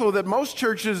sphere also that most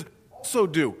churches also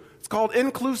do. It's called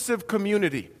inclusive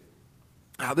community.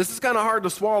 Now, this is kind of hard to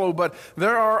swallow, but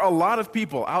there are a lot of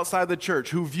people outside the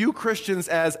church who view Christians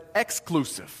as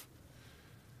exclusive.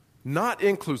 Not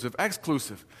inclusive,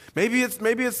 exclusive. Maybe it's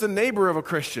the neighbor of a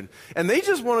Christian, and they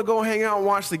just want to go hang out and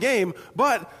watch the game,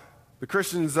 but the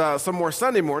Christians, some more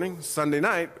Sunday morning, Sunday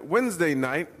night, Wednesday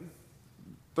night,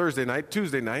 Thursday night,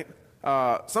 Tuesday night,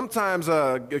 sometimes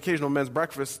occasional men's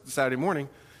breakfast Saturday morning.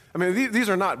 I mean, these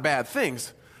are not bad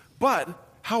things, but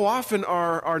how often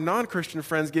are our non-Christian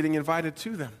friends getting invited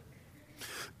to them?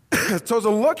 So to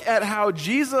look at how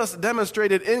Jesus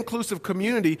demonstrated inclusive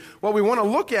community, what we want to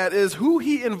look at is who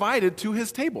he invited to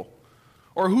his table,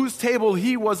 or whose table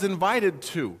he was invited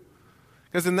to.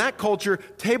 Because in that culture,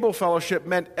 table fellowship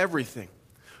meant everything.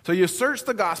 So you search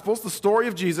the Gospels, the story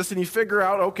of Jesus, and you figure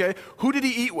out, okay, who did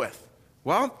he eat with?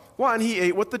 Well, one, he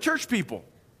ate with the church people,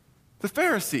 the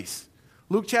Pharisees.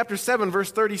 Luke chapter 7,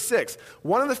 verse 36.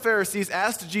 One of the Pharisees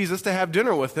asked Jesus to have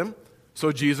dinner with him,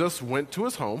 so Jesus went to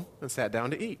his home and sat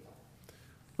down to eat.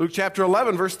 Luke chapter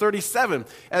 11, verse 37.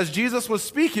 As Jesus was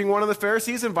speaking, one of the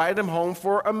Pharisees invited him home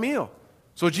for a meal.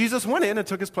 So Jesus went in and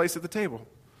took his place at the table.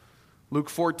 Luke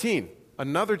 14,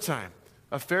 another time,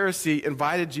 a Pharisee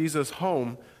invited Jesus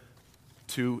home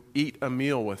to eat a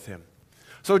meal with him.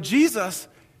 So Jesus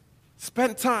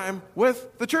spent time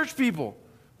with the church people,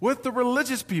 with the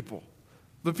religious people,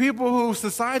 the people who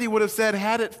society would have said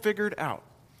had it figured out.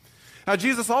 Now,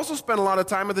 Jesus also spent a lot of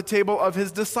time at the table of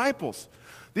his disciples.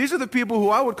 These are the people who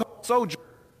I would call sojourners,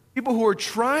 people who are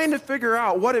trying to figure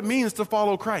out what it means to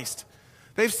follow Christ.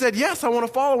 They've said, yes, I want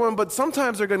to follow him, but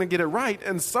sometimes they're going to get it right,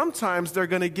 and sometimes they're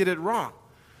going to get it wrong.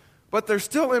 But they're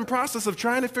still in process of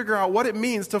trying to figure out what it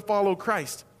means to follow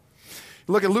Christ.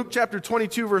 Look at Luke chapter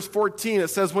 22, verse 14. It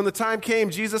says, when the time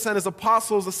came, Jesus and his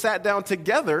apostles sat down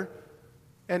together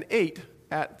and ate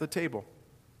at the table.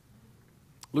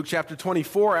 Luke chapter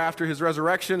 24, after his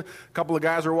resurrection, a couple of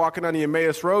guys were walking on the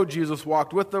Emmaus Road. Jesus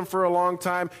walked with them for a long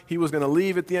time. He was going to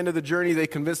leave at the end of the journey. They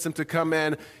convinced him to come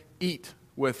and eat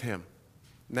with him.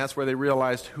 And that's where they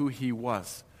realized who he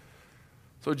was.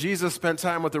 So Jesus spent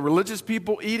time with the religious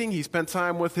people eating. He spent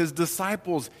time with his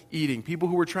disciples eating, people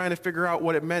who were trying to figure out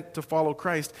what it meant to follow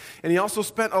Christ. And he also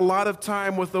spent a lot of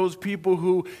time with those people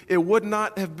who it would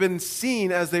not have been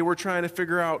seen as they were trying to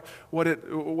figure out what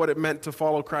it meant to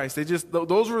follow Christ.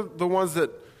 Those were the ones that,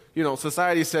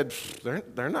 society said,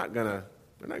 they're not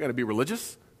gonna be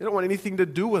religious. They don't want anything to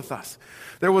do with us.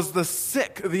 There was the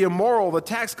sick, the immoral, the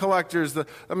tax collectors.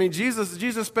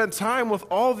 Jesus spent time with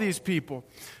all these people.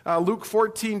 Luke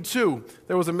 14:2,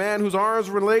 there was a man whose arms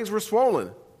and legs were swollen.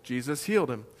 Jesus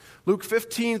healed him. Luke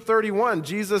 15:31,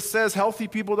 Jesus says healthy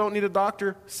people don't need a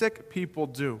doctor, sick people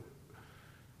do.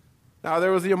 Now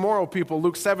there was the immoral people.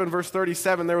 Luke 7, verse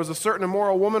 37, there was a certain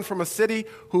immoral woman from a city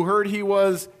who heard he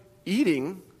was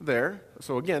eating there,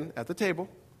 so again, at the table.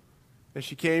 And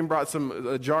she came, brought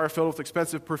a jar filled with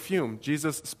expensive perfume.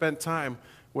 Jesus spent time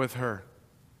with her.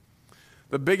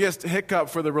 The biggest hiccup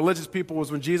for the religious people was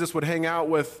when Jesus would hang out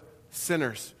with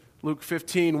sinners. Luke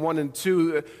 15, 1 and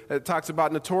 2, it talks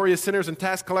about notorious sinners and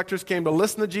tax collectors came to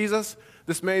listen to Jesus.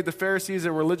 This made the Pharisees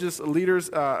and religious leaders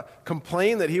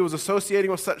complain that he was associating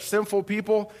with such sinful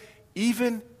people,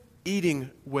 even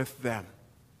eating with them.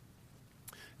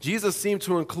 Jesus seemed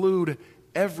to include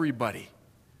everybody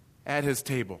at his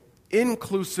table.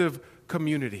 Inclusive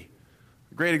community.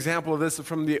 A great example of this is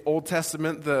from the Old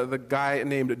Testament, the guy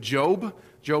named Job.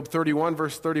 Job 31,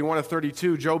 verse 31 to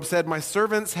 32. Job said, my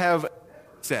servants have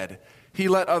said, he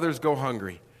let others go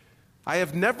hungry. I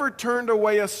have never turned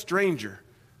away a stranger,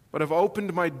 but have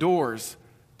opened my doors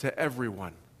to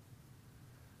everyone.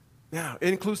 Now,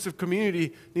 inclusive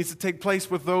community needs to take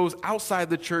place with those outside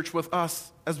the church with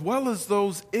us, as well as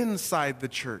those inside the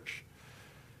church.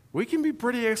 We can be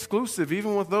pretty exclusive,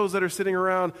 even with those that are sitting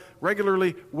around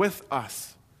regularly with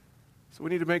us. So we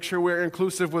need to make sure we're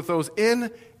inclusive with those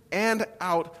in and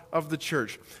out of the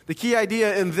church. The key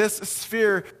idea in this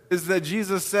sphere is that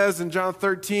Jesus says in John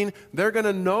 13, they're going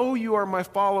to know you are my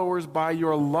followers by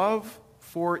your love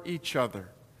for each other.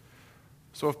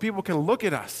 So if people can look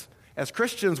at us as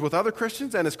Christians with other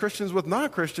Christians and as Christians with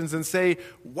non-Christians and say,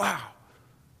 wow,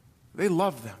 they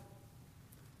love them,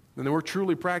 then we're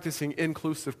truly practicing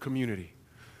inclusive community.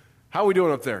 How are we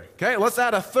doing up there? Okay, let's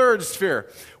add a third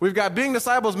sphere. We've got being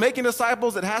disciples, making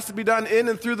disciples. It has to be done in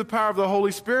and through the power of the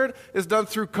Holy Spirit. It's done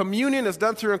through communion. It's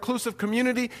done through inclusive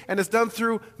community. And it's done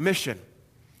through mission.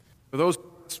 For those who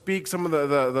speak, some of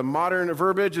the modern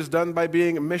verbiage is done by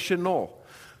being missional.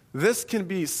 This can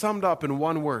be summed up in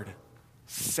one word: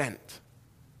 sent.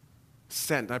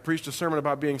 Sent. I preached a sermon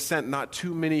about being sent not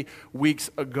too many weeks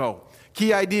ago.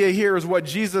 Key idea here is what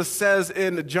Jesus says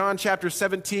in John chapter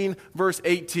 17, verse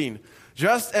 18.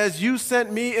 Just as you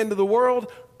sent me into the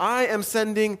world, I am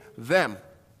sending them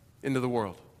into the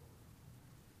world.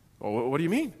 Well, what do you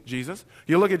mean, Jesus?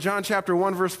 You look at John chapter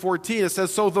 1, verse 14. It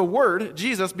says, so the Word,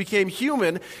 Jesus, became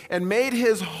human and made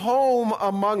his home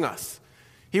among us.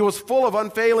 He was full of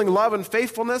unfailing love and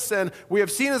faithfulness, and we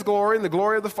have seen his glory and the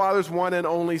glory of the Father's one and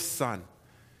only Son.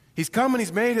 He's come and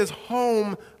he's made his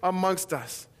home amongst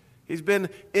us. He's been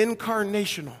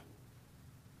incarnational.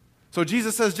 So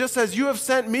Jesus says, just as you have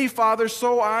sent me, Father,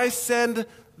 so I send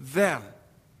them.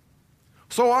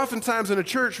 So oftentimes in a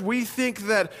church, we think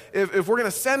that if we're going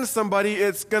to send somebody,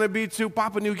 it's going to be to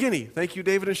Papua New Guinea. Thank you,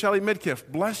 David and Shelley Midkiff.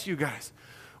 Bless you guys.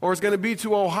 Or it's going to be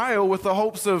to Ohio with the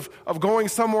hopes of going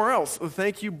somewhere else.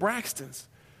 Thank you, Braxtons.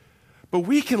 But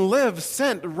we can live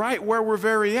sent right where we're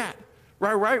very at.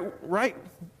 Right.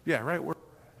 Yeah, right where.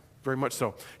 Very much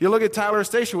so. You look at Tyler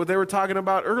Station, what they were talking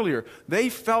about earlier. They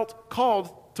felt called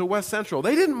to West Central.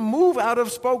 They didn't move out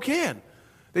of Spokane.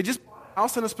 They just bought a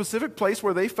house in a specific place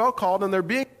where they felt called, and they're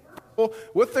being careful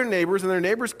with their neighbors and their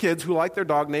neighbors' kids who like their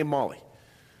dog named Molly.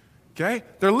 Okay?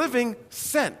 They're living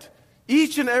sent.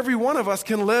 Each and every one of us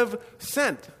can live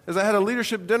sent. As I had a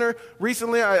leadership dinner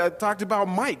recently, I talked about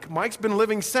Mike. Mike's been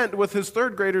living sent with his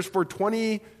third graders for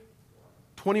 21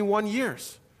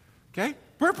 years. Okay?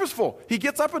 Purposeful. He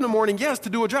gets up in the morning, yes, to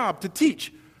do a job, to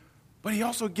teach. But he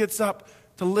also gets up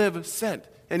to live sent.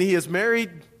 And he is married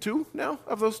two now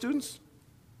of those students.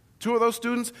 Two of those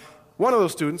students, one of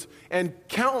those students, and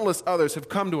countless others have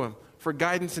come to him for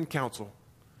guidance and counsel.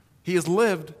 He has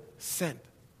lived sent.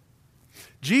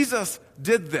 Jesus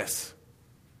did this.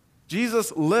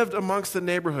 Jesus lived amongst the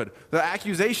neighborhood. The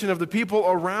accusation of the people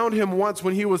around him once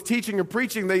when he was teaching and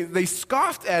preaching, they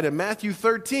scoffed at him. Matthew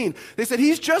 13. They said,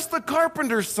 he's just the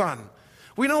carpenter's son.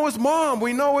 We know his mom.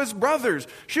 We know his brothers.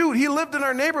 Shoot, he lived in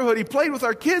our neighborhood. He played with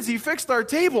our kids. He fixed our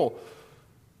table.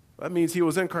 That means he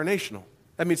was incarnational.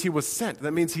 That means he was sent.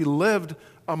 That means he lived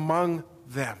among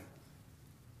them.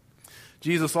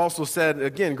 Jesus also said,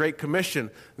 again, Great Commission,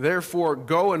 therefore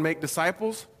go and make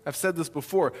disciples. I've said this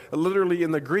before. Literally in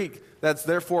the Greek, that's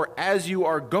therefore as you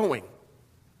are going,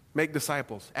 make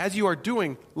disciples. As you are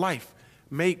doing life,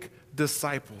 make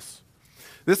disciples.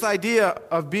 This idea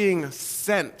of being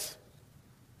sent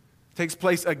takes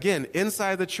place, again,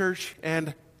 inside the church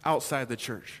and outside the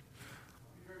church.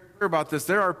 Be very clear about this.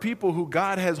 There are people who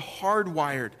God has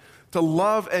hardwired to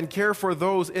love and care for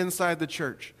those inside the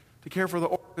church, to care for the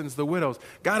orphans, the widows.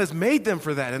 God has made them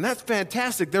for that, and that's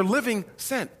fantastic. They're living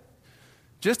sent.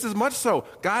 Just as much so,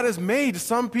 God has made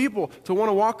some people to want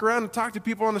to walk around and talk to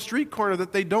people on the street corner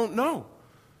that they don't know.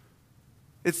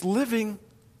 It's living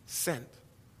sent.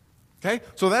 Okay?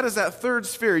 So that is that third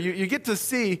sphere. You get to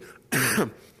see,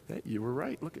 you were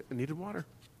right. Look, I needed water.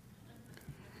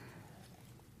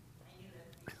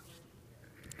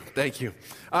 Thank you.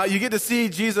 You get to see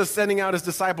Jesus sending out his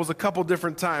disciples a couple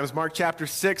different times. Mark chapter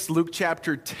 6, Luke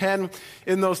chapter 10.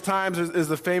 In those times is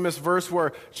the famous verse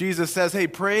where Jesus says, hey,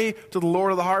 pray to the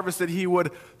Lord of the harvest that he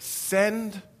would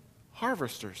send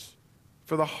harvesters,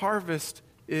 for the harvest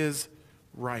is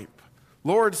ripe.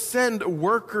 Lord, send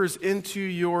workers into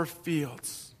your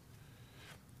fields.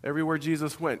 Everywhere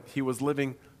Jesus went, he was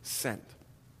living sent.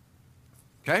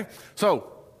 Okay?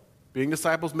 So, being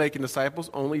disciples, making disciples,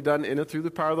 only done in and through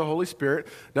the power of the Holy Spirit,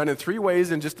 done in three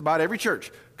ways in just about every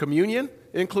church: communion,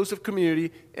 inclusive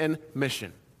community, and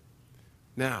mission.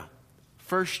 Now,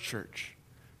 First Church.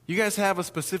 You guys have a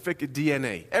specific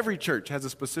DNA. Every church has a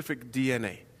specific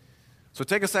DNA. So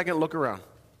take a second, look around.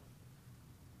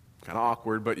 Kind of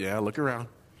awkward, but yeah, look around.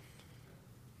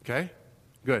 Okay?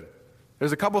 Good.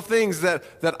 There's a couple things that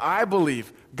I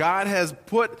believe God has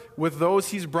put with those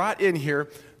he's brought in here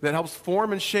that helps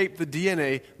form and shape the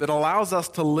DNA that allows us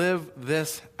to live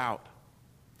this out.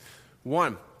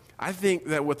 One, I think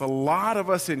that with a lot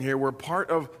of us in here, we're part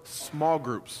of small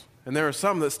groups. And there are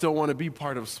some that still want to be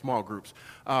part of small groups.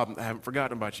 I haven't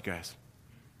forgotten about you guys.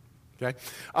 Okay?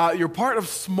 You're part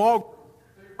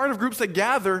of groups that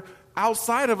gather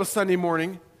outside of a Sunday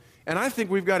morning. And I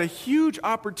think we've got a huge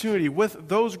opportunity with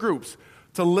those groups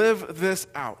to live this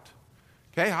out.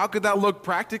 Okay? How could that look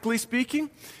practically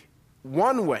speaking?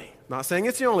 One way, not saying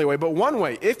it's the only way, but one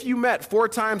way, if you met 4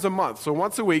 times a month, so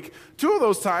once a week, 2 of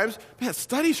those times,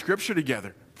 study Scripture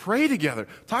together, pray together,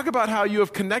 talk about how you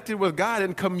have connected with God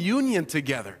in communion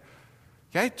together.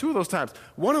 Okay, 2 of those times.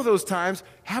 1 of those times,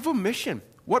 have a mission.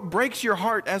 What breaks your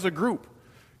heart as a group?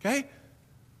 Okay,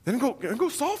 then go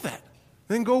solve that.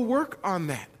 Then go work on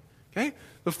that. Okay,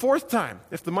 the 4th time,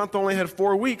 if the month only had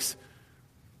 4 weeks,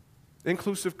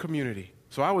 inclusive community.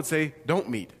 So I would say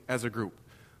don't meet as a group.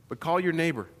 But call your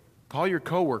neighbor, call your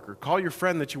coworker, call your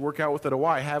friend that you work out with at a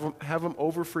Y, have them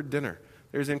over for dinner.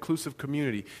 There's inclusive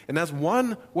community. And that's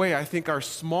one way I think our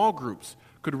small groups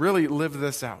could really live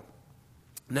this out.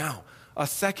 Now, a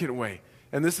second way,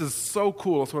 and this is so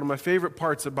cool, it's one of my favorite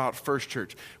parts about First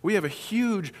Church. We have a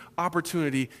huge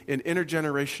opportunity in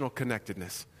intergenerational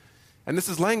connectedness. And this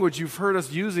is language you've heard us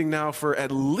using now for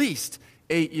at least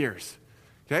 8 years.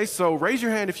 Okay, so raise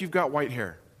your hand if you've got white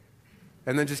hair,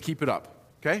 and then just keep it up.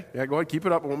 Okay? Yeah, go ahead, keep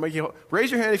it up. It won't make you.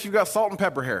 Raise your hand if you've got salt and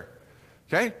pepper hair.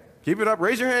 Okay? Keep it up.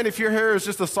 Raise your hand if your hair is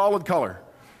just a solid color.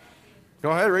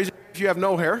 Go ahead, raise your hand if you have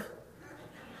no hair.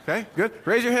 Okay, good.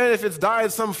 Raise your hand if it's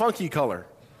dyed some funky color.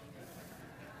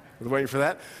 I was waiting for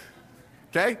that.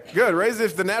 Okay, good. Raise it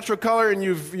if the natural color and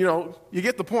you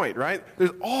get the point, right?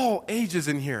 There's all ages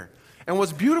in here. And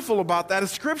what's beautiful about that is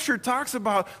Scripture talks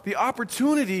about the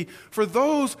opportunity for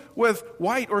those with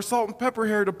white or salt and pepper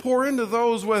hair to pour into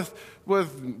those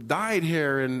with dyed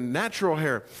hair and natural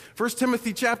hair. 1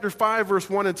 Timothy chapter 5, verse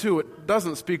 1 and 2, it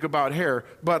doesn't speak about hair,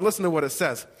 but listen to what it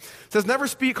says. It says, never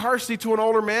speak harshly to an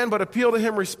older man, but appeal to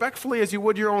him respectfully as you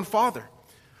would your own father.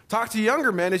 Talk to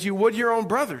younger men as you would your own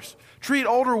brothers. Treat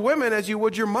older women as you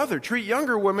would your mother. Treat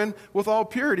younger women with all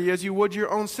purity as you would your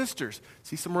own sisters.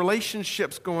 See some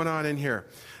relationships going on in here.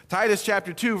 Titus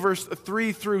chapter 2, verse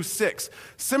 3 through 6.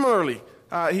 Similarly,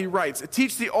 he writes,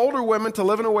 teach the older women to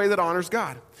live in a way that honors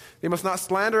God. They must not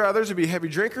slander others or be heavy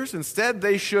drinkers. Instead,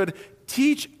 they should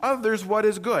teach others what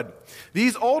is good.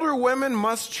 These older women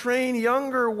must train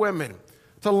younger women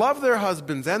to love their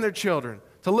husbands and their children,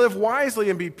 to live wisely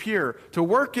and be pure, to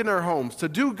work in their homes, to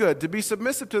do good, to be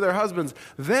submissive to their husbands.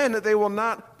 Then they will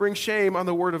not bring shame on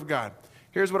the word of God.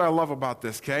 Here's what I love about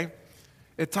this, okay?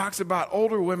 It talks about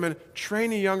older women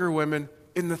training younger women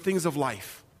in the things of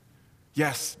life.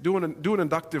 Yes, do an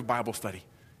inductive Bible study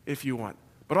if you want.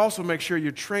 But also make sure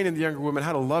you're training the younger women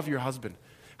how to love your husband,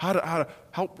 how to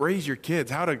help raise your kids,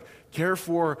 how to care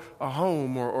for a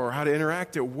home or how to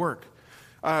interact at work.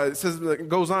 It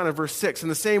goes on in verse 6. In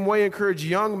the same way, encourage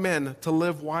young men to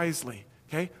live wisely.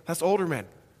 Okay? That's older men.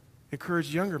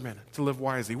 Encourage younger men to live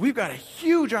wisely. We've got a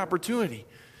huge opportunity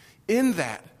in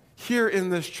that here in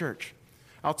this church.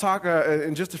 I'll talk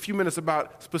in just a few minutes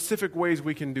about specific ways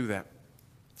we can do that.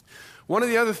 One of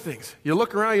the other things, you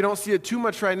look around, you don't see it too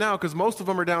much right now because most of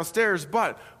them are downstairs,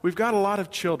 but we've got a lot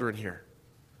of children here.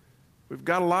 We've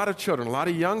got a lot of children, a lot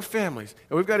of young families,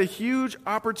 and we've got a huge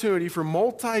opportunity for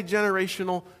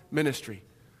multi-generational ministry.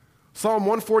 Psalm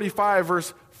 145,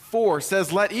 verse 4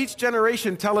 says, let each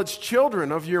generation tell its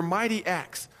children of your mighty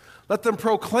acts. Let them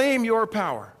proclaim your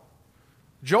power.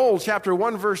 Joel chapter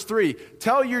 1, verse 3,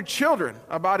 tell your children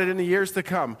about it in the years to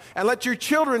come, and let your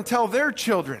children tell their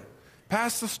children.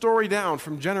 Pass the story down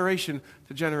from generation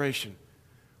to generation.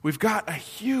 We've got a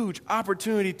huge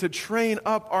opportunity to train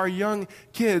up our young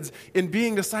kids in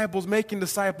being disciples, making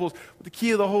disciples with the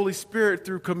key of the Holy Spirit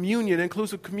through communion,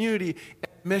 inclusive community,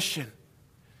 and mission.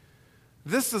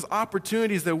 This is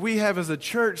opportunities that we have as a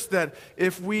church that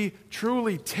if we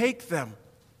truly take them,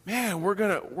 man, we're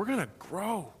gonna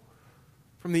grow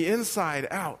from the inside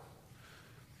out.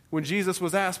 When Jesus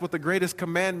was asked what the greatest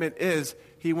commandment is,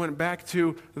 he went back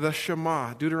to the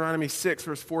Shema, Deuteronomy 6,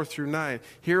 verse 4 through 9.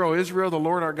 Hear, O Israel, the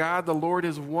Lord our God, the Lord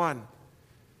is one.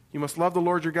 You must love the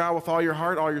Lord your God with all your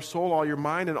heart, all your soul, all your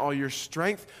mind, and all your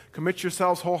strength. Commit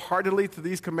yourselves wholeheartedly to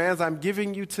these commands I'm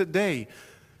giving you today.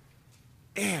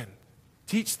 And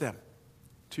teach them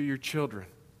to your children.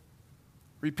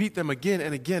 Repeat them again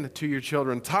and again to your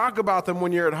children. Talk about them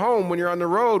when you're at home, when you're on the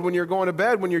road, when you're going to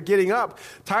bed, when you're getting up.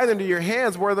 Tie them to your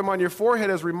hands, wear them on your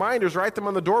forehead as reminders. Write them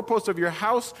on the doorposts of your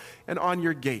house and on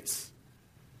your gates.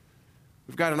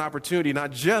 We've got an opportunity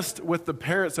not just with the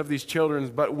parents of these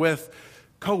children, but with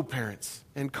co-parents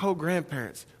and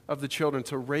co-grandparents of the children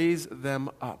to raise them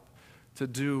up to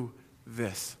do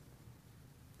this.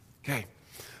 Okay,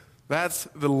 that's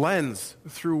the lens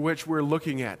through which we're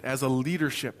looking at as a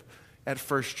leadership at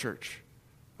First Church,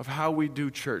 of how we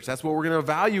do church. That's what we're going to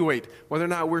evaluate, whether or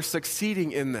not we're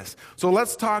succeeding in this. So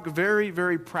let's talk very,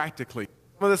 very practically.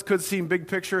 Some of this could seem big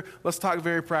picture. Let's talk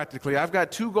very practically. I've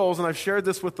got two goals, and I've shared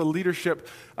this with the leadership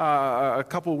a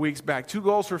couple weeks back. Two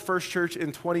goals for First Church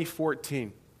in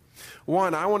 2014.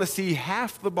 One, I want to see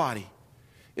half the body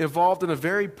involved in a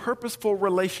very purposeful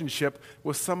relationship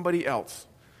with somebody else.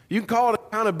 You can call it an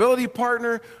accountability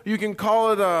partner. You can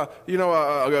call it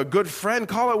a good friend.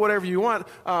 Call it whatever you want.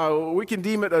 We can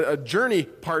deem it a journey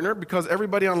partner because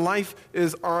everybody on life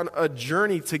is on a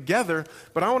journey together.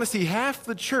 But I want to see half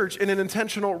the church in an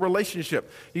intentional relationship.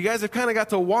 You guys have kind of got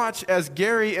to watch as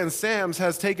Gary and Sam's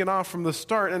has taken off from the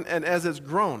start and as it's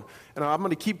grown. And I'm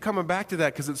going to keep coming back to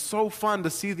that because it's so fun to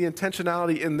see the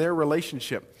intentionality in their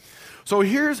relationship. So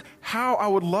here's how I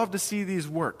would love to see these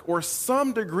work, or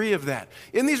some degree of that.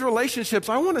 In these relationships,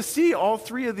 I want to see all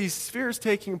three of these spheres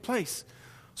taking place.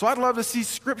 So I'd love to see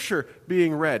Scripture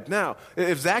being read. Now,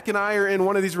 if Zach and I are in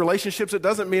one of these relationships, it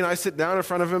doesn't mean I sit down in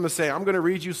front of him and say, I'm going to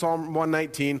read you Psalm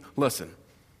 119, listen.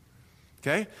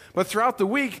 Okay? But throughout the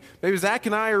week, maybe Zach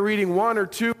and I are reading 1 or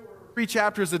 2 or 3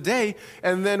 chapters a day,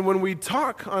 and then when we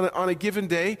talk on a given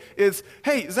day, it's,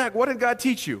 hey, Zach, what did God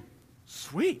teach you?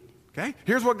 Sweet. Okay?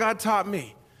 Here's what God taught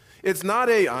me. It's not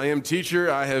I am teacher,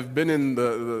 I have been in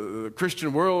the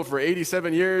Christian world for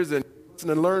 87 years and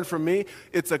learn from me.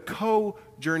 It's a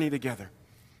journey together.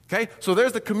 Okay, so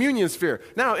there's the communion sphere.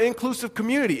 Now, inclusive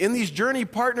community. In these journey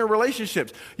partner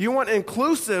relationships, you want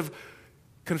inclusive,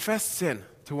 confess sin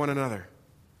to one another.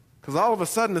 Because all of a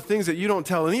sudden, the things that you don't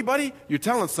tell anybody, you're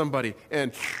telling somebody.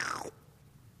 And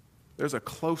there's a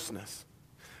closeness.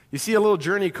 You see a little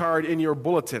journey card in your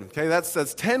bulletin. Okay,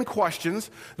 that's 10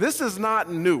 questions. This is not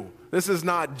new. This is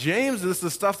not James. This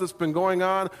is stuff that's been going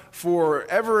on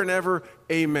forever and ever.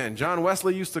 Amen. John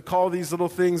Wesley used to call these little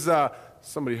things,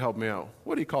 somebody help me out.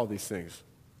 What do you call these things?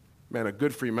 Man, a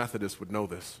good Free Methodist would know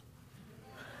this.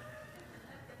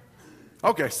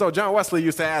 Okay, so John Wesley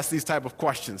used to ask these type of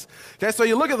questions. Okay, so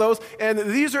you look at those, and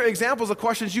these are examples of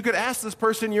questions you could ask this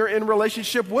person you're in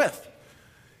relationship with.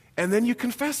 And then you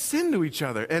confess sin to each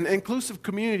other, and inclusive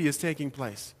community is taking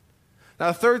place. Now,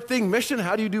 the third thing, mission.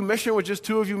 How do you do mission with just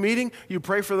two of you meeting? You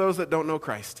pray for those that don't know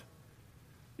Christ.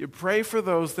 You pray for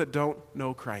those that don't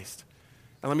know Christ.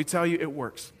 And let me tell you, it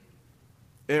works.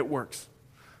 It works.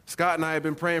 Scott and I have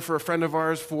been praying for a friend of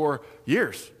ours for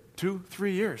years,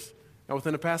 2-3 years. And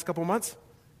within the past couple months,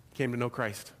 came to know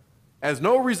Christ. As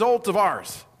no result of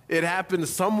ours, it happened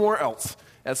somewhere else,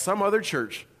 at some other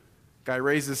church. Guy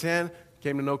raised his hand,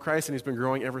 came to know Christ, and he's been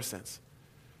growing ever since.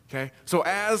 Okay? So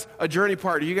as a journey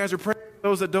partner, you guys are praying for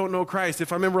those that don't know Christ.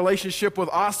 If I'm in relationship with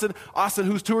Austin,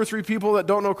 who's 2 or 3 people that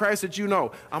don't know Christ that you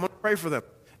know, I'm going to pray for them.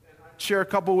 Share a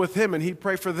couple with him, and he'd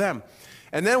pray for them.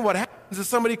 And then what happens is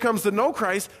somebody comes to know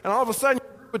Christ, and all of a sudden,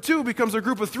 a group of 2 becomes a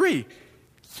group of 3.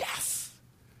 Yes!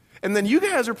 And then you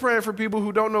guys are praying for people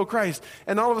who don't know Christ,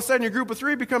 and all of a sudden, your group of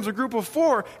 3 becomes a group of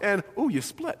 4, and, you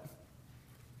split.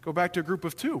 Go back to a group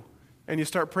of 2. And you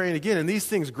start praying again, and these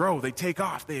things grow, they take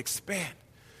off, they expand.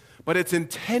 But it's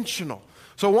intentional.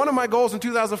 So one of my goals in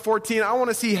 2014, I want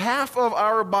to see half of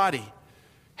our body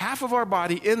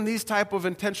in these type of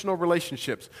intentional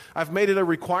relationships. I've made it a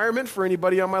requirement for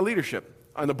anybody on my leadership,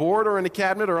 on the board or in the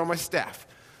cabinet or on my staff.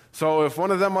 So if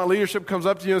one of them on leadership comes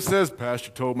up to you and says,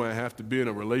 Pastor told me I have to be in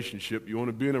a relationship. You want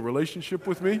to be in a relationship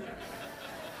with me?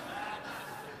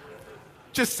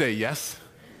 Just say yes.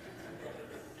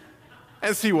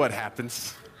 And see what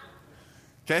happens.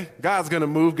 Okay? God's going to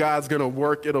move. God's going to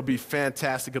work. It'll be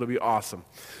fantastic. It'll be awesome.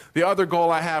 The other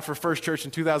goal I have for First Church in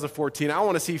 2014, I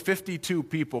want to see 52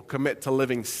 people commit to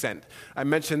living sent. I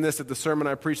mentioned this at the sermon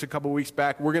I preached a couple weeks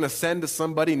back. We're going to send to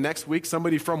somebody next week,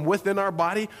 somebody from within our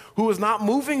body who is not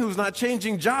moving, who's not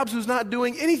changing jobs, who's not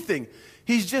doing anything.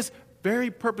 He's just very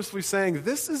purposefully saying,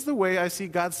 this is the way I see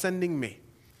God sending me.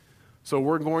 So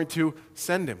we're going to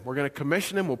send him. We're going to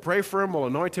commission him. We'll pray for him. We'll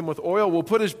anoint him with oil. We'll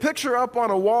put his picture up on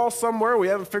a wall somewhere. We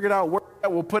haven't figured out where.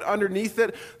 We'll put underneath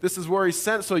it, this is where he's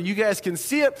sent, so you guys can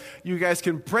see it. You guys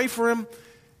can pray for him.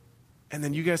 And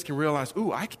then you guys can realize,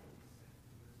 I can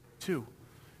too.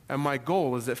 And my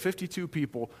goal is that 52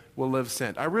 people will live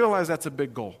sent. I realize that's a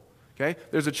big goal. Okay?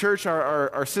 There's a church,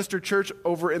 our sister church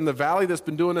over in the valley that's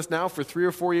been doing this now for 3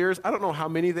 or 4 years. I don't know how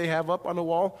many they have up on the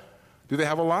wall. Do they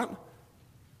have a lot?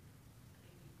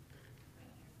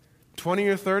 20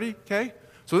 or 30, okay?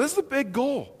 So this is a big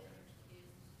goal.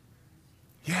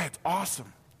 Yeah, it's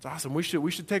awesome. It's awesome. We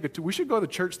should go to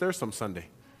church there some Sunday.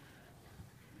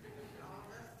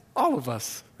 All of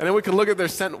us. And then we can look at their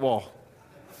sent wall.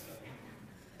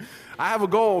 I have a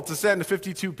goal to send to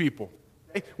 52 people.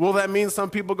 Okay? Will that mean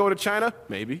some people go to China?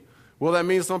 Maybe. Will that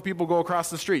mean some people go across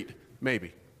the street?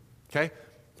 Maybe. Okay?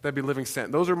 That'd be living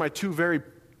sent. Those are my two very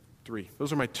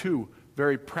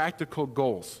practical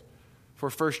goals for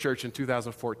First Church in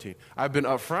 2014. I've been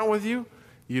upfront with you.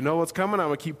 You know what's coming. I'm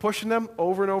going to keep pushing them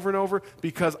over and over and over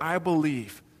because I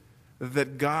believe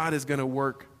that God is going to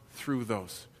work through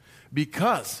those.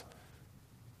 Because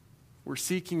we're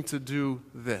seeking to do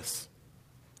this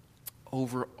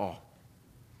overall.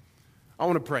 I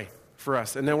want to pray for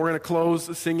us, and then we're going to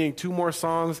close singing 2 more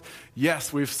songs.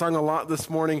 Yes, we've sung a lot this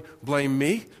morning. Blame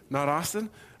me, not Austin.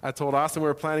 I told Austin we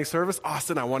were planning service.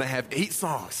 Austin, I want to have 8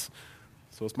 songs.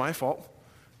 So it's my fault.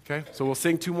 Okay, so we'll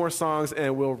sing 2 more songs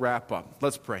and we'll wrap up.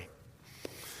 Let's pray.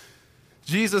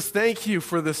 Jesus, thank you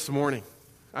for this morning.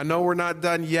 I know we're not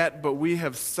done yet, but we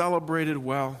have celebrated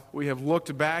well. We have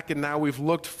looked back and now we've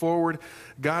looked forward.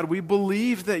 God, we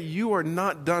believe that you are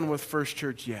not done with First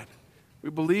Church yet.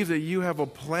 We believe that you have a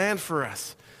plan for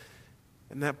us,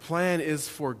 and that plan is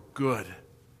for good.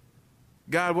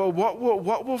 God, well,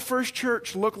 what will First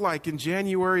Church look like in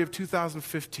January of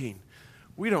 2015?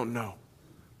 We don't know.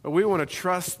 But we want to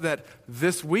trust that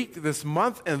this week, this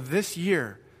month, and this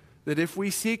year, that if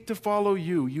we seek to follow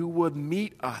you, you would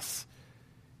meet us.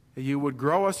 You would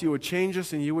grow us, you would change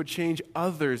us, and you would change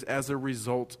others as a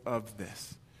result of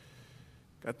this.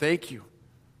 God, thank you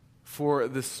for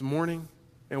this morning,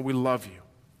 and we love you.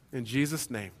 In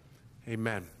Jesus' name,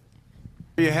 amen.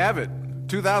 There you have it.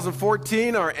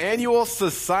 2014, our annual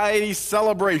society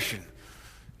celebration.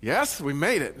 Yes, we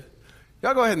made it.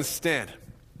 Y'all go ahead and stand.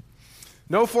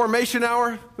 No formation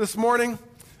hour this morning.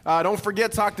 Don't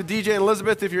forget, talk to DJ and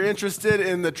Elizabeth if you're interested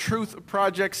in the Truth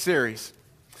Project series.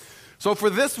 So for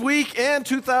this week and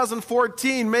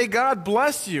 2014, may God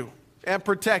bless you and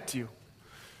protect you.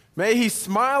 May he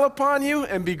smile upon you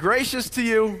and be gracious to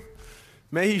you.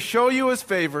 May he show you his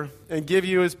favor and give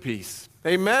you his peace.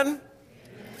 Amen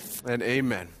and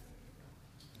amen.